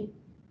be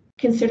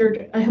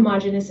considered a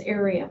homogeneous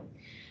area.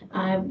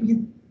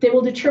 They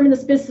will determine the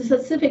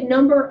specific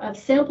number of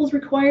samples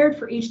required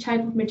for each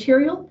type of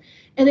material,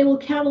 and they will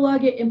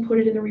catalog it and put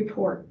it in the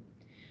report.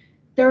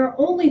 There are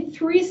only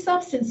 3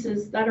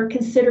 substances that are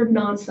considered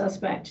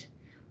non-suspect: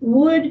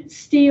 wood,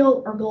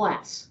 steel, or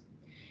glass.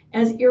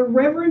 As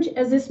irreverent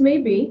as this may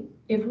be,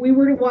 if we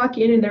were to walk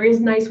in and there is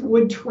nice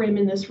wood trim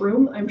in this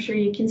room, I'm sure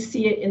you can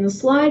see it in the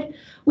slide,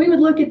 we would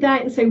look at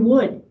that and say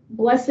wood,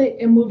 bless it,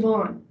 and move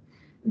on.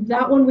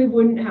 That one we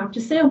wouldn't have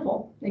to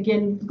sample.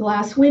 Again,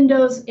 glass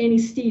windows, any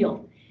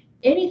steel.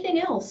 Anything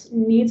else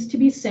needs to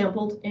be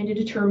sampled and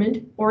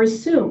determined or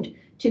assumed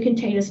to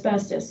contain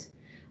asbestos.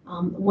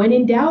 When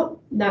in doubt,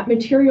 that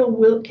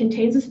material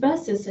contains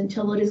asbestos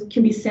until it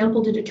can be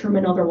sampled to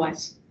determine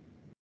otherwise.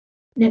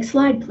 Next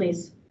slide,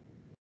 please.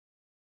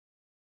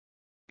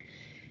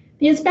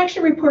 The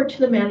inspection report to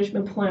the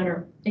management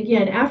planner.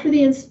 Again, after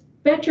the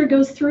inspector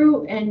goes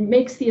through and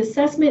makes the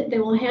assessment, they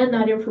will hand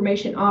that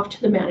information off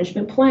to the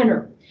management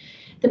planner.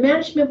 The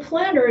management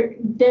planner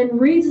then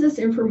reads this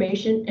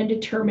information and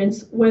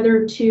determines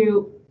whether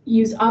to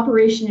use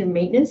operation and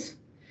maintenance.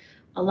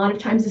 A lot of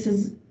times this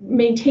is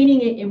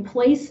maintaining it in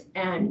place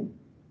and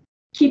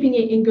keeping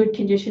it in good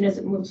condition as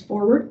it moves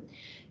forward.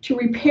 To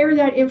repair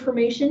that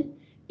information,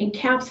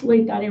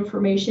 encapsulate that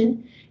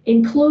information,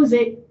 enclose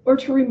it, or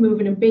to remove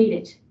and abate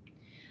it.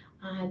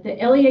 The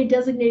LEA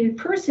designated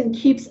person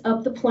keeps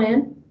up the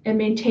plan and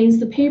maintains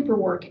the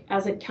paperwork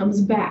as it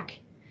comes back.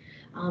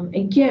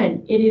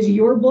 Again, it is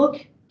your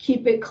book.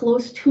 Keep it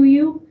close to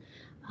you.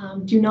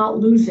 Do not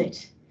lose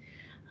it.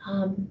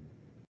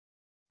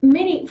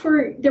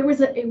 There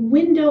was a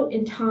window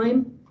in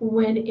time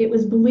when it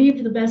was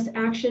believed the best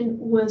action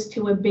was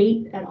to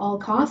abate at all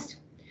cost.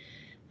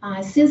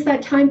 Since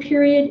that time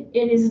period,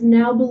 it is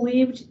now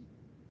believed,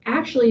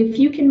 actually, if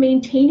you can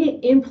maintain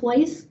it in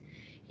place,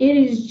 it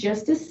is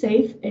just as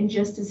safe and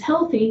just as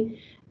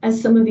healthy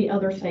as some of the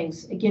other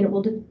things. Again, it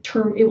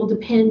will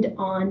depend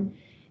on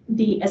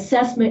the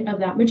assessment of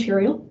that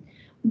material.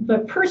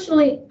 But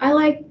personally, I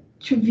like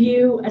to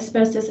view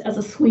asbestos as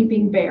a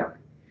sleeping bear.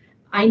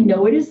 I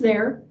know it is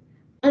there,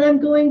 and I'm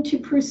going to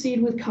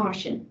proceed with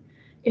caution.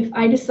 If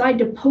I decide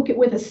to poke it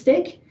with a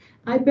stick,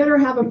 I better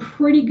have a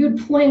pretty good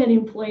plan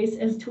in place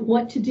as to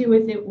what to do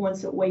with it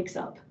once it wakes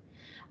up.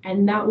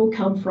 And that will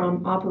come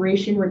from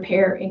operation,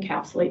 repair,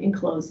 encapsulate,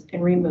 enclose,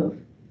 and remove.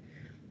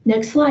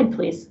 Next slide,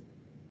 please.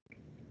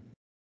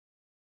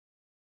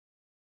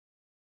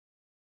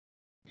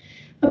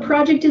 A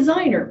project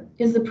designer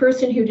is the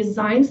person who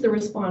designs the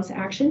response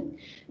action.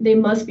 They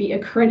must be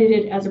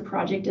accredited as a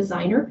project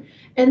designer,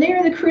 and they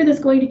are the crew that's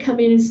going to come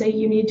in and say,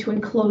 you need to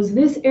enclose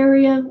this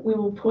area, we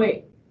will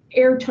put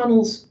air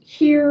tunnels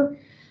here,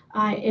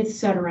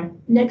 etc.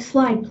 Next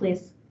slide,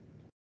 please.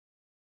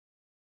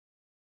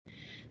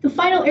 The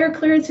final air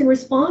clearance and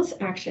response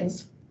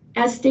actions.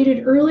 As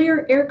stated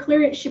earlier, air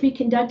clearance should be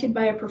conducted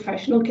by a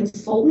professional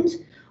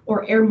consultant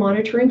or air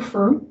monitoring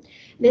firm.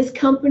 This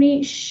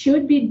company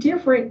should be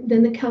different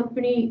than the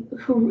company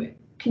who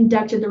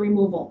conducted the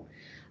removal.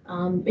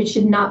 It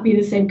should not be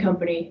the same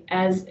company.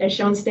 As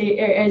John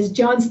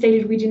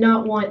stated, we do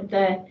not want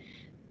the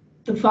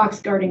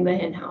fox guarding the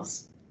hen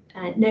house.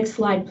 Next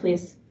slide,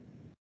 please.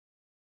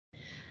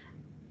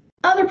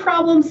 Other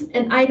problems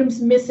and items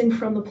missing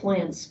from the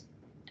plans.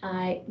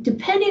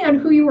 Depending on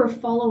who you are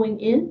following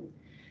in,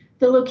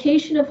 the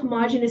location of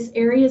homogeneous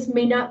areas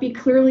may not be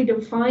clearly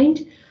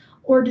defined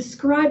or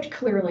described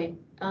clearly.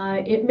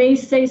 It may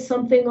say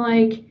something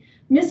like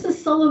Mrs.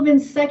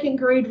 Sullivan's second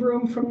grade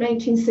room from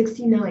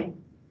 1969.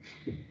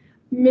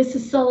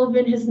 Mrs.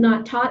 Sullivan has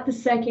not taught the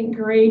second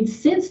grade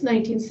since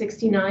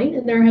 1969,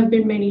 and there have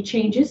been many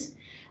changes.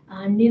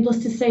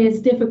 Needless to say, it's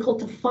difficult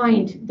to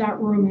find that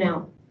room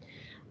now.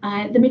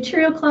 The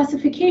material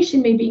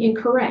classification may be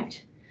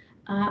incorrect.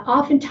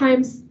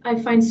 Oftentimes, I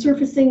find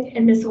surfacing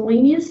and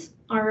miscellaneous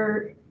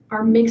are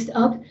mixed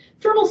up.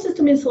 Thermal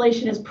system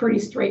insulation is pretty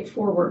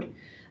straightforward.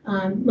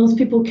 Most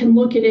people can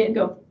look at it and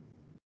go,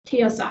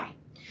 TSI.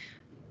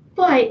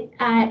 But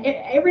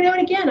every now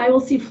and again, I will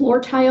see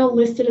floor tile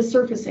listed as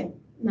surfacing.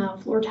 Now,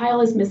 floor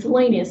tile is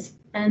miscellaneous,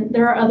 and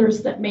there are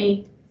others that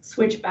may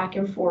switch back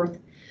and forth.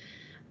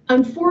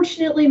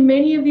 Unfortunately,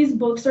 many of these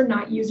books are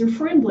not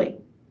user-friendly.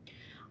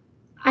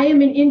 I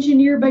am an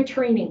engineer by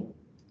training.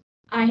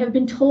 I have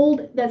been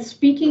told that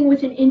speaking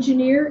with an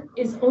engineer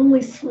is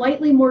only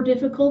slightly more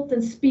difficult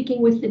than speaking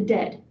with the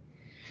dead.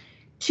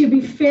 To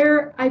be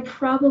fair, I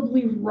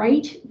probably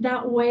write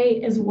that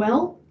way as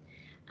well.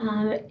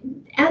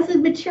 As the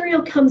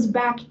material comes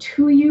back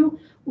to you,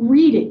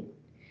 read it.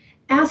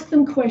 Ask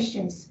them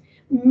questions.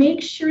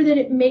 Make sure that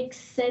it makes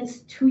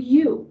sense to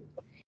you.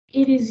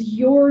 It is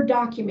your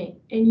document,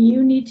 and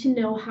you need to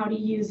know how to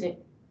use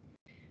it.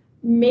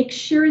 Make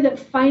sure that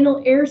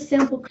final air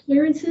sample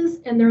clearances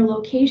and their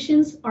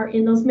locations are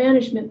in those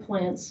management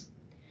plans.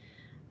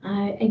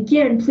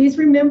 Again, please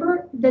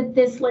remember that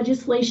this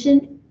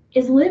legislation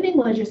is living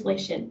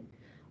legislation.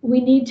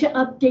 We need to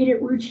update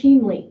it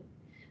routinely.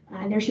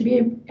 There should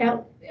be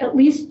at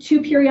least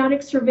 2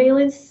 periodic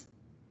surveillance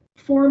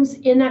forms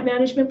in that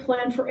management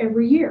plan for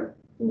every year,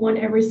 one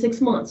every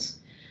 6 months.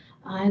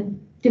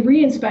 The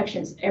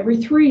re-inspections every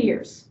 3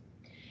 years.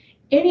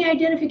 Any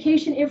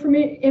identification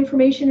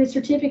information or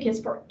certificates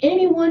for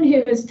anyone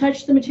who has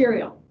touched the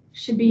material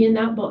should be in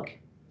that book.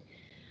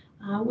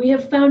 We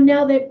have found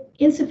now that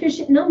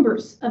insufficient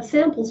numbers of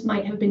samples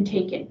might have been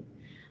taken.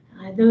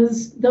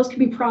 Those could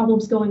be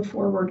problems going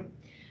forward.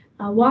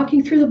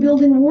 Walking through the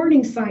building,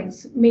 warning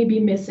signs may be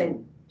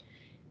missing.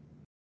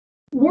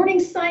 Warning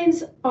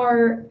signs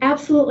are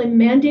absolutely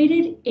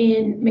mandated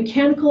in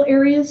mechanical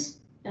areas,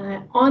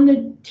 on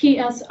the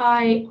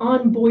TSI,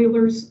 on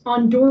boilers,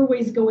 on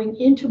doorways going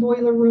into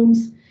boiler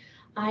rooms,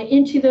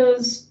 into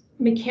those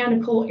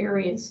mechanical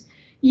areas.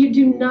 You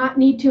do not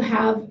need to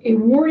have a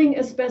warning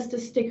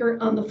asbestos sticker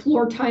on the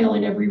floor tile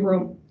in every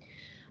room.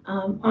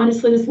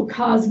 Honestly, this will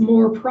cause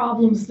more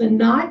problems than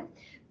not,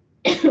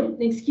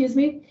 excuse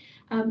me,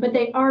 but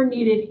they are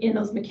needed in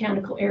those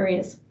mechanical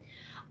areas.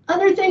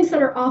 Other things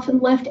that are often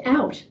left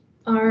out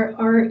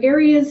are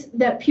areas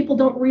that people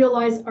don't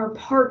realize are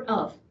part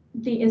of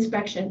the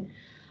inspection,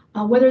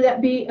 whether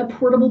that be a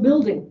portable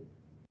building.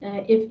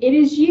 If it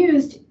is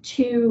used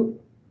to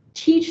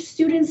teach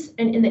students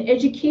and in the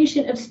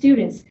education of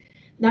students,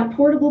 that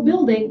portable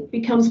building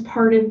becomes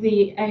part of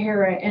the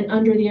AHERA and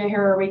under the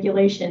AHERA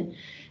regulation,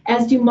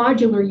 as do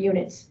modular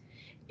units.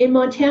 In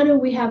Montana,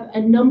 we have a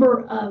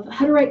number of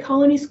Hutterite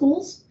colony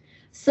schools.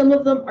 Some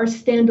of them are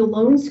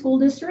standalone school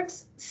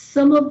districts.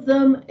 Some of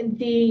them,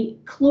 the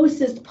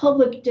closest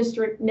public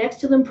district next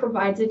to them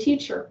provides a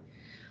teacher.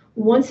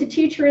 Once a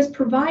teacher is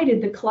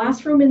provided, the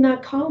classroom in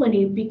that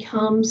colony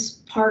becomes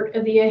part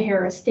of the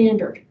AHERA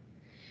standard.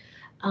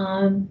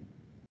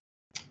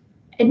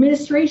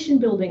 Administration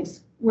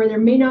buildings, where there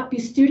may not be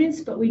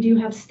students, but we do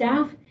have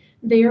staff,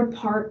 they are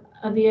part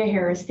of the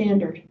AHERA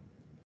standard.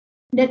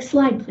 Next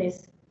slide,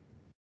 please.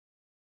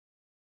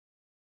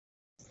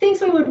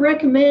 Things I would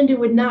recommend and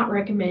would not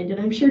recommend, and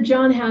I'm sure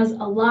John has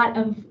a lot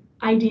of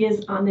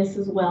ideas on this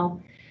as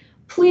well.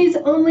 Please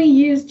only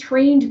use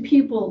trained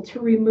people to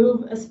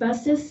remove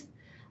asbestos.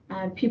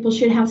 People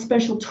should have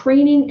special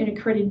training and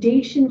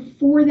accreditation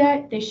for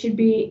that. They should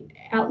be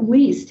at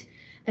least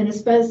an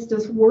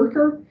asbestos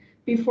worker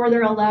before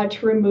they're allowed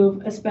to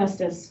remove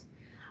asbestos.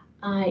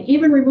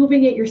 Even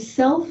removing it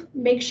yourself,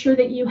 make sure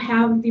that you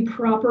have the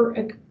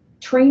proper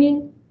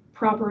training,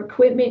 proper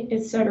equipment,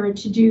 etc.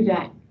 to do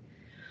that.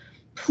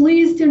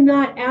 Please do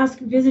not ask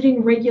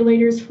visiting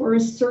regulators for a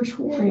search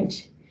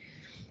warrant.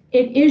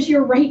 It is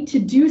your right to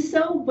do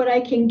so, but I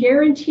can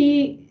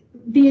guarantee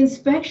the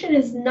inspection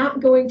is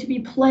not going to be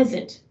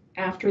pleasant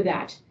after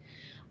that.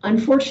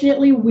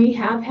 Unfortunately, we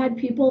have had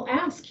people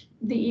ask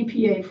the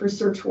EPA for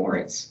search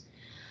warrants.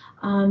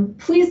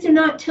 Please do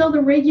not tell the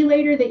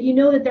regulator that you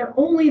know that they're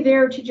only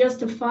there to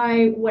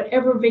justify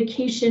whatever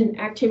vacation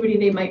activity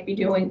they might be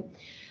doing.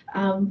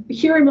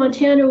 Here in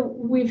Montana,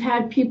 we've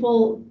had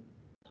people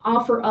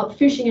offer up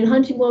fishing and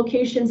hunting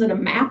locations and a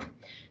map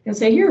and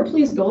say, here,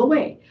 please go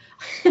away.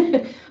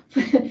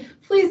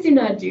 Please do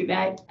not do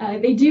that.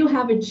 They do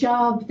have a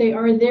job. They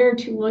are there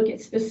to look at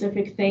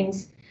specific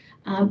things.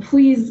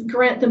 Please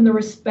grant them the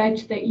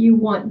respect that you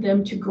want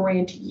them to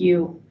grant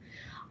you.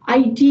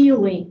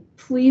 Ideally,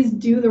 please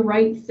do the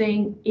right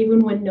thing even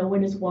when no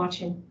one is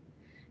watching.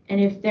 And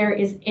if there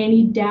is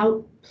any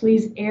doubt,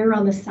 please err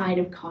on the side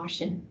of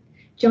caution.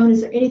 John,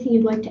 is there anything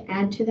you'd like to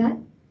add to that?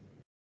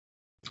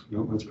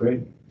 No, that's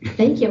great.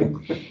 Thank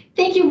you.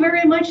 Thank you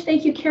very much.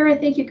 Thank you, Kara.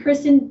 Thank you,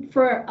 Kristen,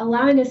 for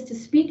allowing us to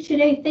speak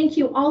today. Thank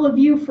you, all of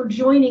you, for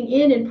joining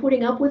in and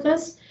putting up with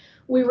us.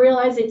 We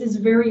realize it is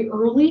very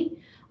early.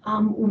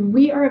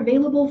 We are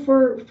available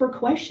for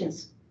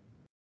questions.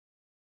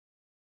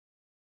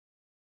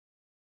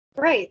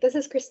 Great, this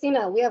is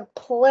Christina. We have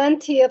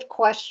plenty of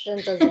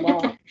questions as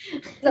well.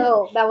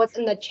 So that was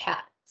in the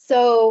chat.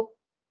 So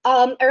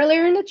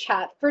earlier in the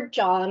chat for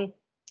John,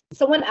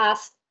 someone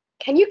asked,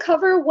 can you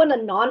cover when a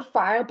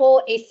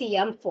non-friable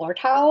ACM floor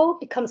tile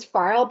becomes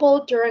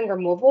friable during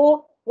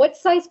removal? What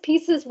size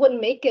pieces would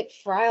make it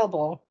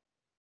friable?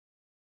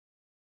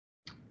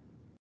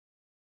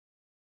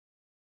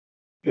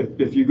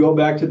 If you go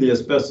back to the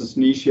asbestos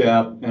niche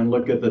app and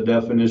look at the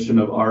definition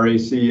of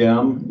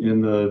RACM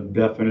in the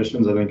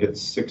definitions, I think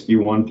it's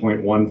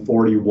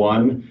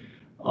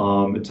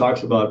 61.141. It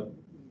talks about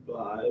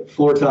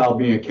floor tile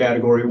being a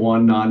category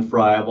 1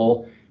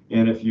 non-friable.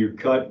 And if you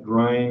cut,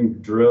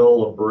 grind,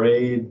 drill,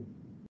 abrade,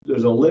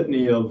 there's a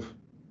litany of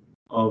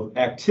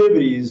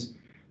activities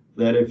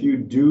that if you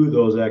do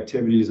those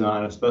activities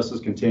on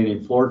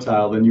asbestos-containing floor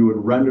tile, then you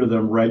would render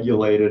them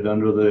regulated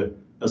under the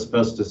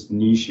asbestos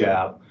niche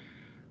app.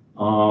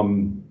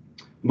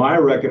 My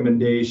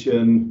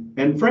recommendation,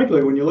 and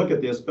frankly, when you look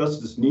at the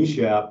asbestos niche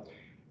app,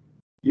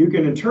 you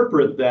can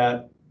interpret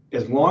that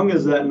as long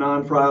as that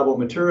non-friable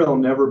material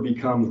never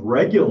becomes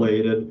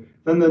regulated,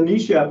 then the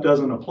niche app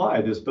doesn't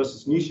apply. The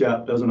asbestos niche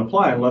app doesn't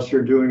apply unless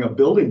you're doing a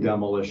building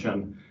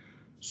demolition.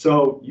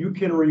 So you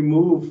can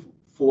remove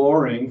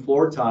flooring,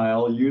 floor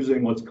tile,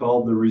 using what's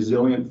called the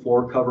Resilient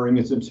Floor Covering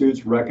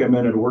Institute's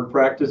recommended work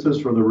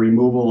practices for the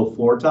removal of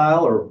floor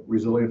tile or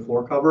resilient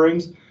floor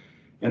coverings.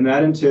 And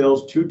that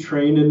entails 2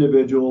 trained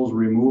individuals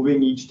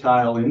removing each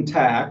tile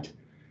intact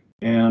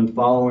and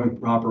following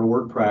proper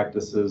work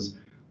practices.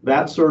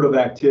 That sort of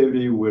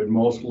activity would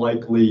most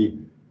likely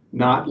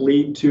not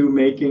lead to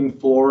making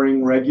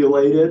flooring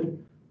regulated,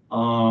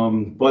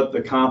 but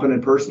the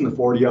competent person, the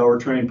 40-hour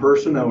trained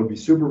person that would be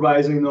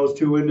supervising those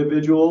 2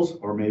 individuals,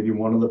 or maybe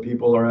one of the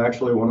people are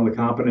actually one of the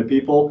competent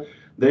people,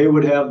 they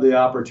would have the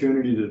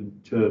opportunity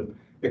to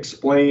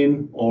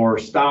explain or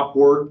stop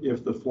work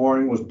if the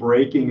flooring was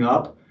breaking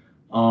up,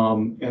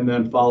 and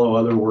then follow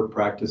other work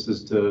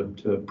practices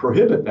to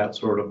prohibit that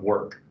sort of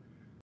work.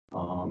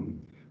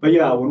 But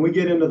yeah, when we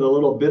get into the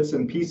little bits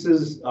and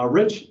pieces,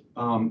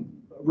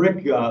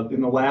 Rick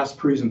in the last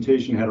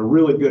presentation had a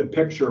really good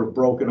picture of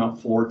broken up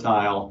floor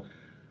tile.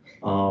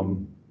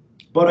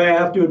 But I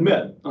have to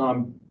admit,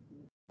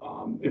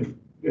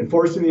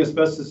 enforcing the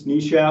asbestos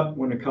niche app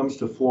when it comes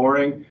to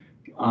flooring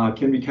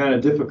can be kind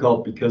of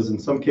difficult because in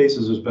some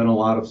cases there's been a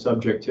lot of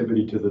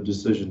subjectivity to the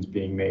decisions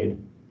being made.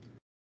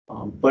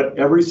 But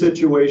every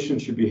situation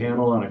should be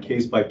handled on a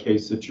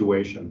case-by-case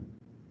situation.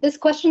 This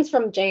question's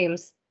from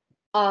James.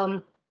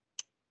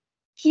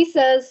 He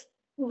says,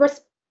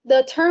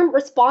 the term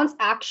response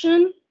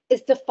action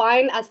is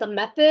defined as the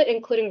method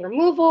including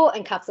removal,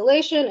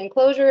 encapsulation,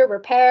 enclosure,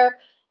 repair,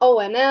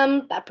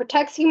 O&M that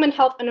protects human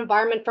health and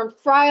environment from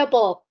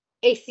friable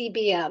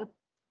ACBM.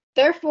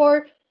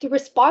 Therefore, do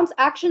response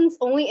actions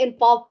only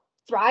involve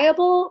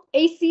friable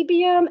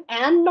ACBM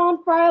and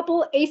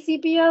non-friable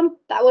ACBM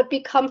that would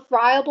become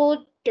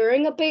friable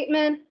during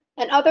abatement?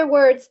 In other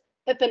words,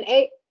 if an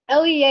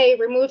LEA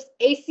removes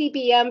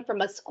ACBM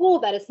from a school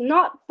that is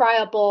not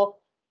friable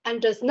and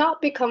does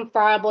not become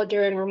friable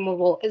during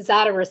removal, is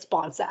that a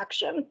response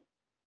action?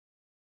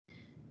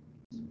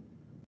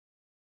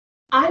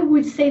 I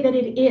would say that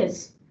it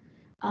is.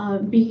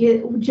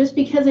 Just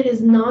because it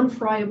is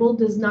non-friable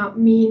does not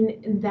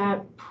mean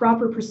that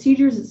proper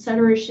procedures,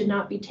 etc., should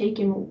not be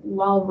taken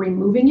while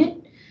removing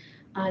it.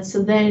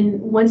 So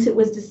then once it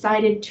was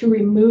decided to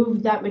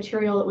remove that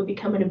material, it would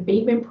become an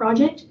abatement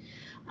project.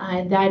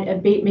 That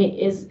abatement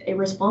is a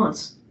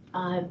response.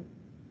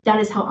 That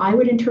is how I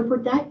would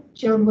interpret that.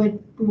 Joan,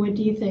 what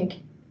do you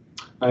think?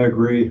 I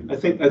agree. I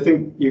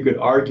think you could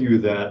argue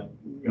that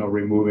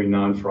removing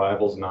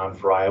non-friables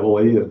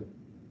non-friably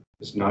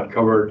is not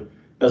covered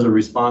as a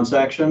response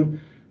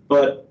action,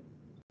 but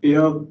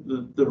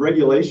the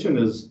regulation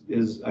is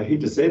I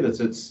hate to say this,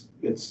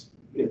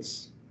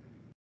 it's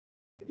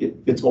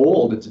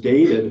old, it's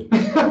dated,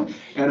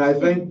 and I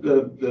think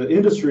the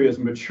industry has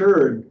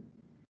matured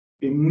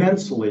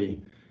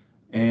immensely,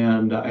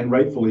 and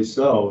rightfully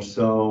so.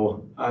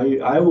 So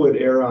I would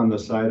err on the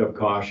side of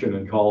caution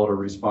and call it a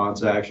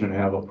response action and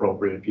have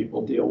appropriate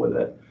people deal with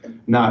it,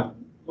 not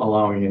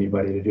allowing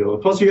anybody to deal with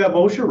it. Plus you have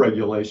OSHA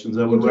regulations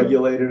that would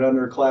regulate it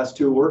under Class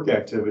 2 work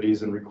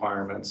activities and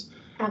requirements.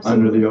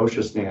 Absolutely. Under the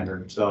OSHA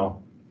standard.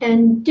 So.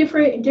 And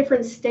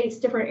different states,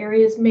 different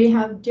areas may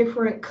have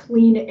different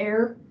clean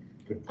air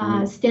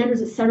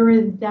standards,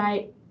 etc.,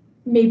 that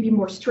may be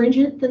more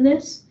stringent than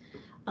this.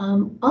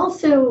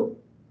 Also,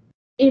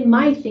 in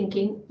my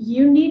thinking,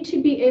 you need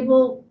to be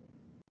able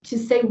to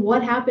say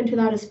what happened to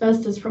that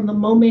asbestos from the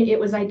moment it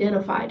was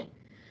identified.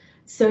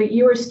 So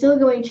you are still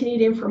going to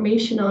need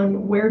information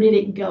on where did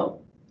it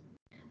go.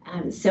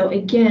 So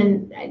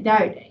again,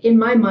 that in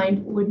my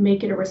mind would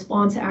make it a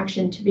response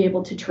action to be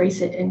able to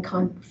trace it and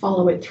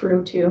follow it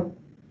through to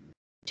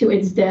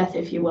its death,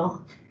 if you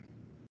will.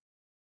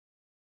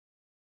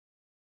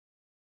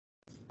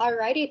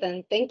 Alrighty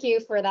then, thank you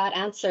for that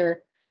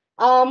answer.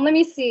 Let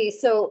me see.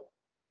 So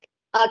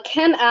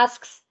Ken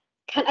asks,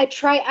 can a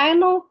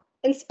triennial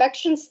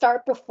inspection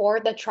start before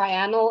the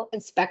triennial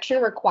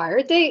inspection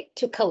required date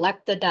to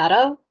collect the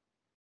data?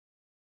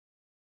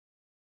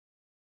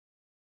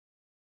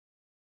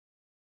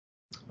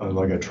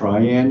 Like a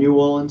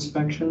triannual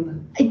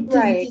inspection?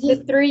 Right,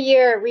 the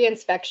 3-year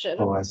reinspection.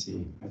 Oh, I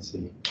see.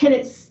 Can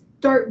it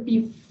start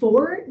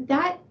before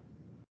that?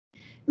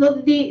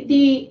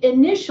 The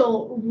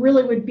initial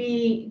really would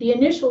be, the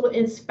initial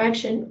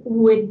inspection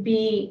would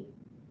be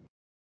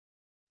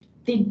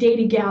the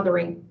data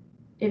gathering,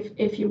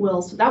 if you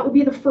will. So that would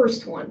be the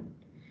first one.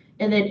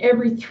 And then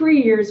every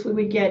 3 years, we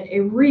would get a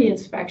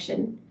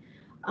reinspection.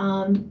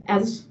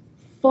 As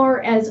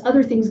far as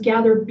other things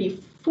gathered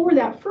before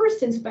that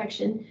first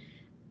inspection,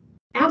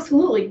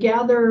 absolutely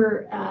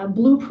gather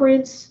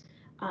blueprints,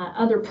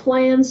 other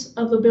plans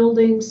of the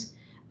buildings,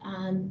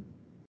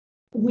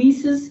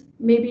 leases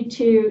maybe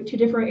to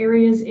different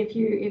areas if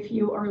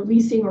you are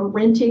leasing or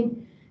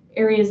renting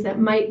areas that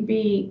might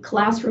be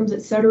classrooms,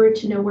 et cetera,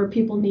 to know where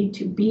people need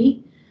to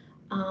be.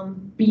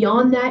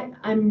 Beyond that,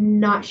 I'm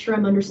not sure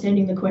I'm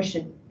understanding the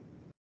question.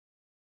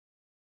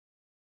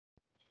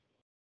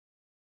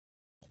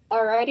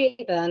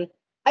 Alrighty then.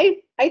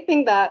 I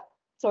think that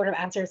sort of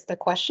answers the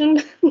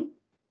question.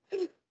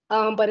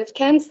 But if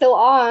Ken's still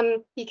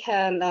on, he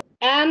can.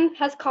 Anne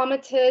has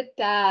commented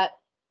that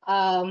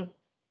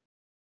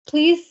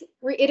please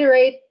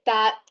reiterate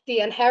that the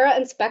AHERA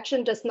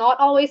inspection does not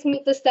always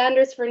meet the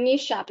standards for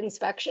NESHAP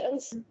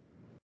inspections.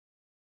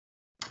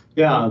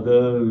 Yeah,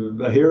 the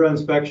AHERA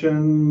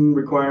inspection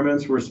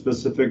requirements were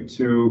specific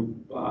to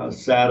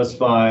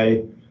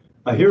satisfy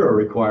AHERA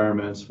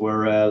requirements,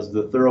 whereas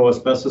the thorough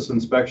asbestos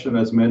inspection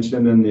that's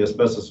mentioned in the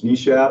asbestos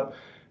NESHAP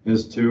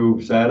is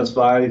to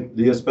satisfy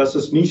the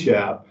asbestos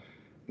NESHAP.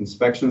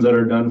 Inspections that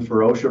are done for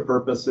OSHA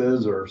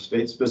purposes or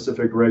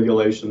state-specific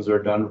regulations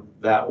are done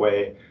that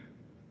way.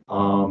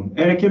 And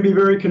it can be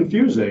very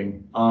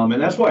confusing. And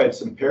that's why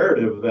it's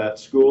imperative that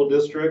school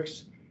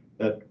districts,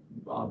 that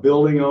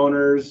building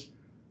owners,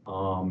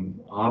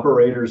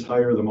 operators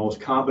hire the most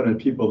competent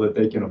people that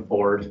they can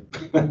afford.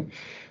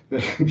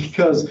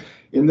 Because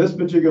in this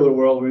particular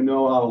world, we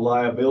know how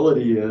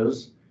liability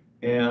is.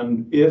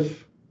 And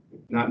if,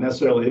 not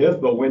necessarily if,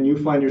 but when you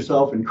find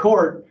yourself in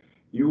court,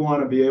 you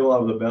want to be able to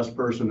have the best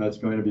person that's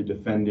going to be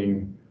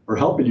defending or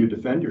helping you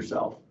defend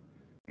yourself.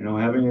 You know,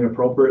 having an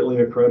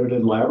appropriately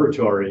accredited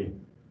laboratory,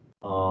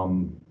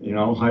 you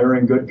know,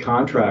 hiring good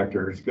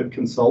contractors, good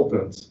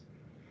consultants.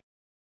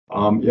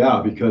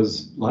 Yeah,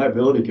 because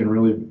liability can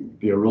really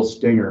be a real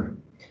stinger.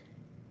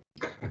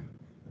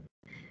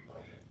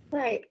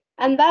 Right,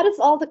 and that is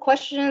all the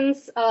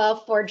questions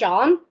for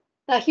John.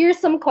 Here's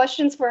some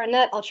questions for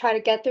Annette. I'll try to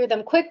get through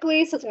them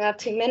quickly since we have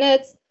 2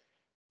 minutes.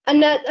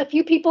 Annette, a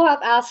few people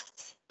have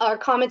asked or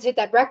commented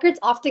that records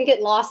often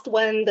get lost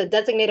when the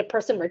designated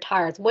person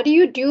retires. What do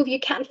you do if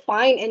you can't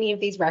find any of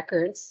these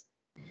records?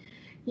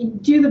 You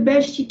do the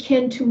best you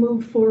can to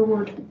move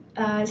forward.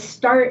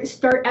 Start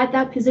at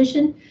that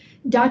position,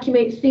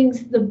 document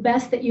things the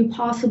best that you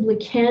possibly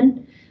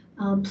can.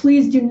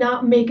 Please do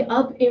not make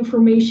up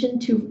information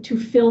to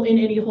fill in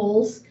any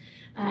holes.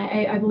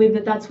 I believe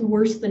that that's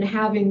worse than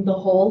having the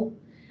hole.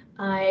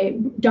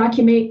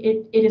 Document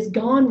it is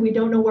gone, we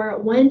don't know where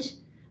it went,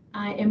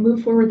 and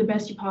move forward the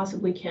best you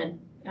possibly can.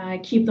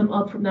 Keep them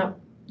up from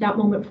that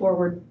moment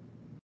forward.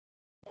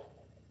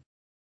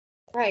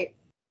 Right,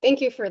 thank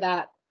you for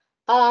that.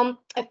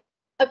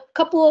 A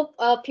couple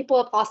of people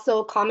have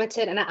also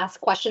commented and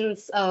asked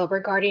questions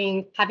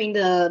regarding having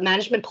the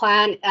management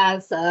plan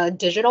as a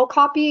digital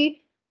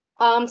copy.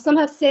 Some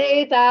have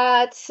said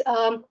that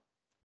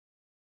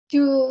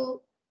do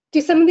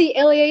some of the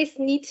LEAs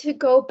need to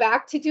go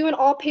back to doing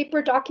all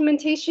paper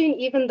documentation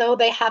even though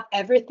they have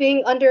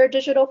everything under a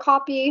digital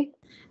copy?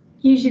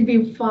 You should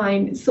be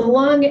fine. So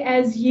long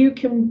as you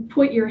can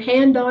put your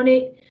hand on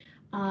it,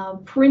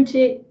 print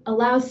it,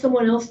 allow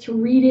someone else to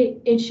read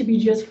it, it should be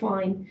just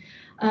fine.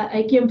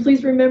 Again,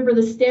 please remember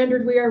the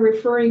standard we are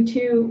referring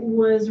to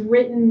was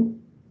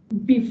written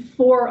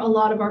before a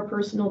lot of our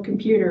personal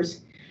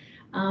computers.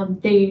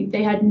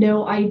 They had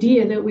no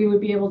idea that we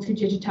would be able to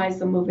digitize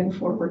them moving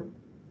forward.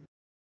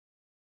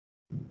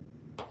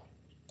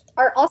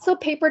 Are also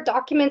paper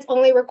documents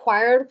only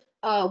required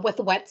with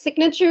wet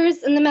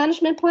signatures in the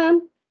management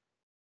plan?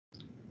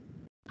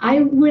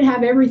 I would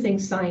have everything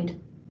signed.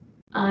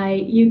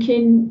 You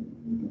can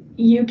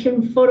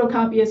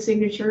photocopy a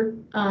signature,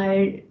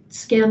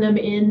 scan them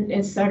in,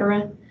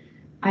 etc.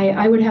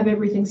 I would have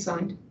everything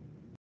signed.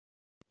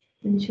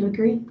 Wouldn't you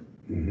agree?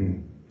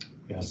 Mm-hmm.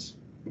 Yes.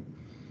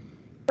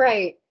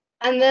 Right.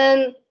 And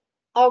then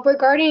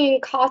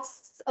regarding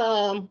costs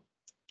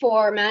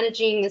for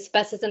managing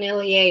asbestos and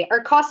LEA,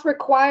 are costs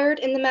required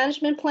in the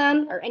management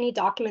plan or any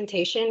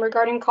documentation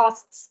regarding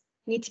costs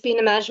need to be in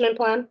the management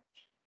plan?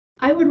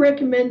 I would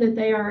recommend that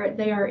they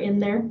are in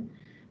there.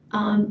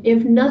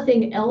 If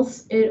nothing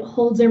else, it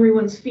holds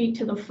everyone's feet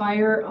to the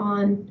fire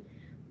on,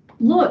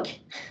 look,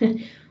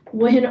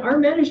 when our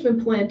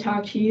management plan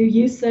talked to you,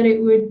 you said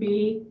it would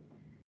be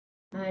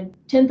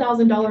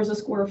 $10,000 a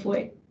square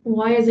foot.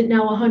 Why is it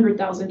now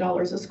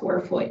 $100,000 a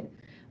square foot?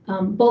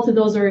 Both of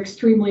those are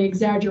extremely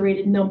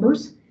exaggerated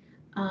numbers,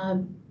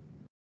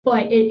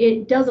 but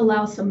it does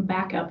allow some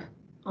backup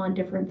on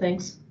different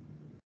things.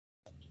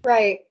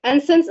 Right.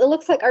 And since it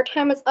looks like our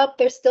time is up,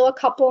 there's still a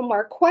couple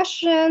more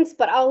questions,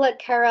 but I'll let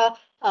Kara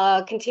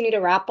continue to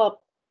wrap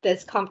up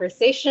this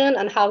conversation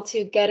on how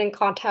to get in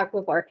contact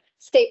with our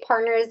state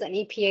partners and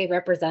EPA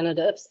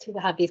representatives to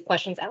have these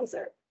questions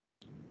answered.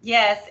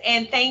 Yes,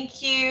 and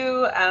thank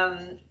you,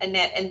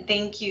 Annette, and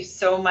thank you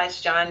so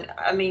much, John.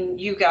 I mean,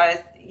 you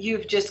guys,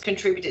 you've just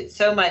contributed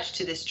so much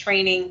to this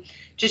training,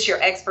 just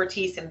your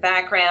expertise and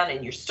background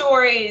and your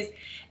stories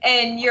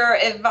and your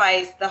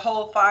advice, the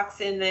whole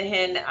fox in the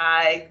hen.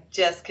 I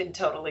just can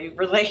totally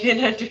relate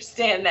and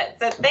understand that.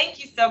 So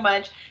thank you so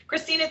much.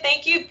 Christina,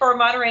 thank you for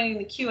moderating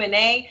the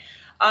Q&A.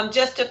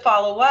 Just to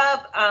follow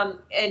up,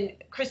 and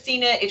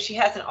Christina, if she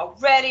hasn't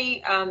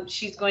already,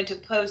 she's going to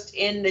post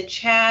in the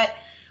chat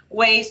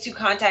ways to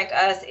contact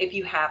us if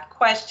you have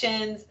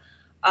questions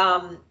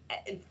about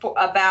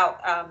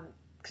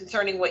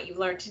concerning what you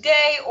learned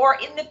today or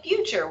in the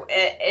future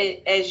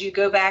as you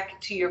go back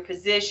to your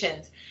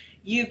positions.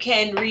 You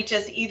can reach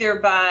us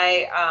either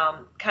by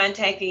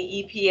contacting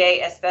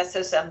EPA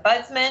Asbestos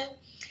Ombudsman,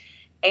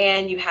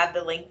 and you have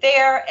the link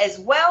there, as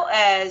well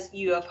as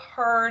you have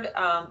heard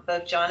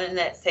both John and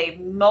Annette say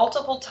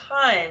multiple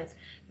times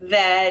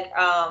that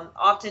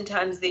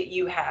oftentimes that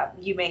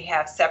you may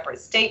have separate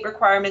state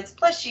requirements,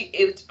 plus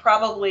it's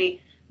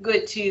probably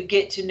good to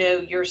get to know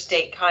your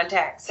state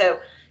contact. So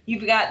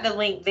you've got the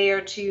link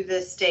there to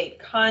the state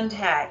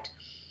contact.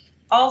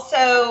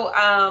 Also,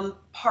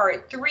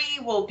 part 3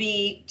 will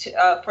be,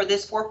 for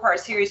this 4-part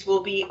series,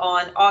 will be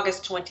on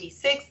August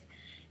 26th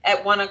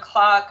at 1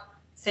 o'clock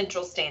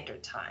Central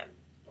Standard Time.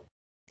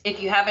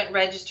 If you haven't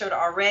registered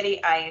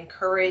already, I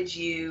encourage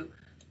you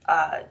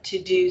to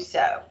do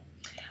so.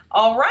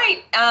 All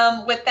right,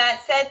 with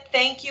that said,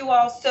 thank you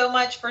all so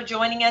much for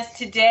joining us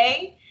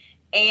today,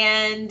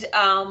 and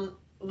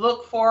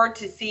look forward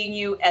to seeing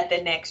you at the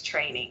next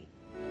training.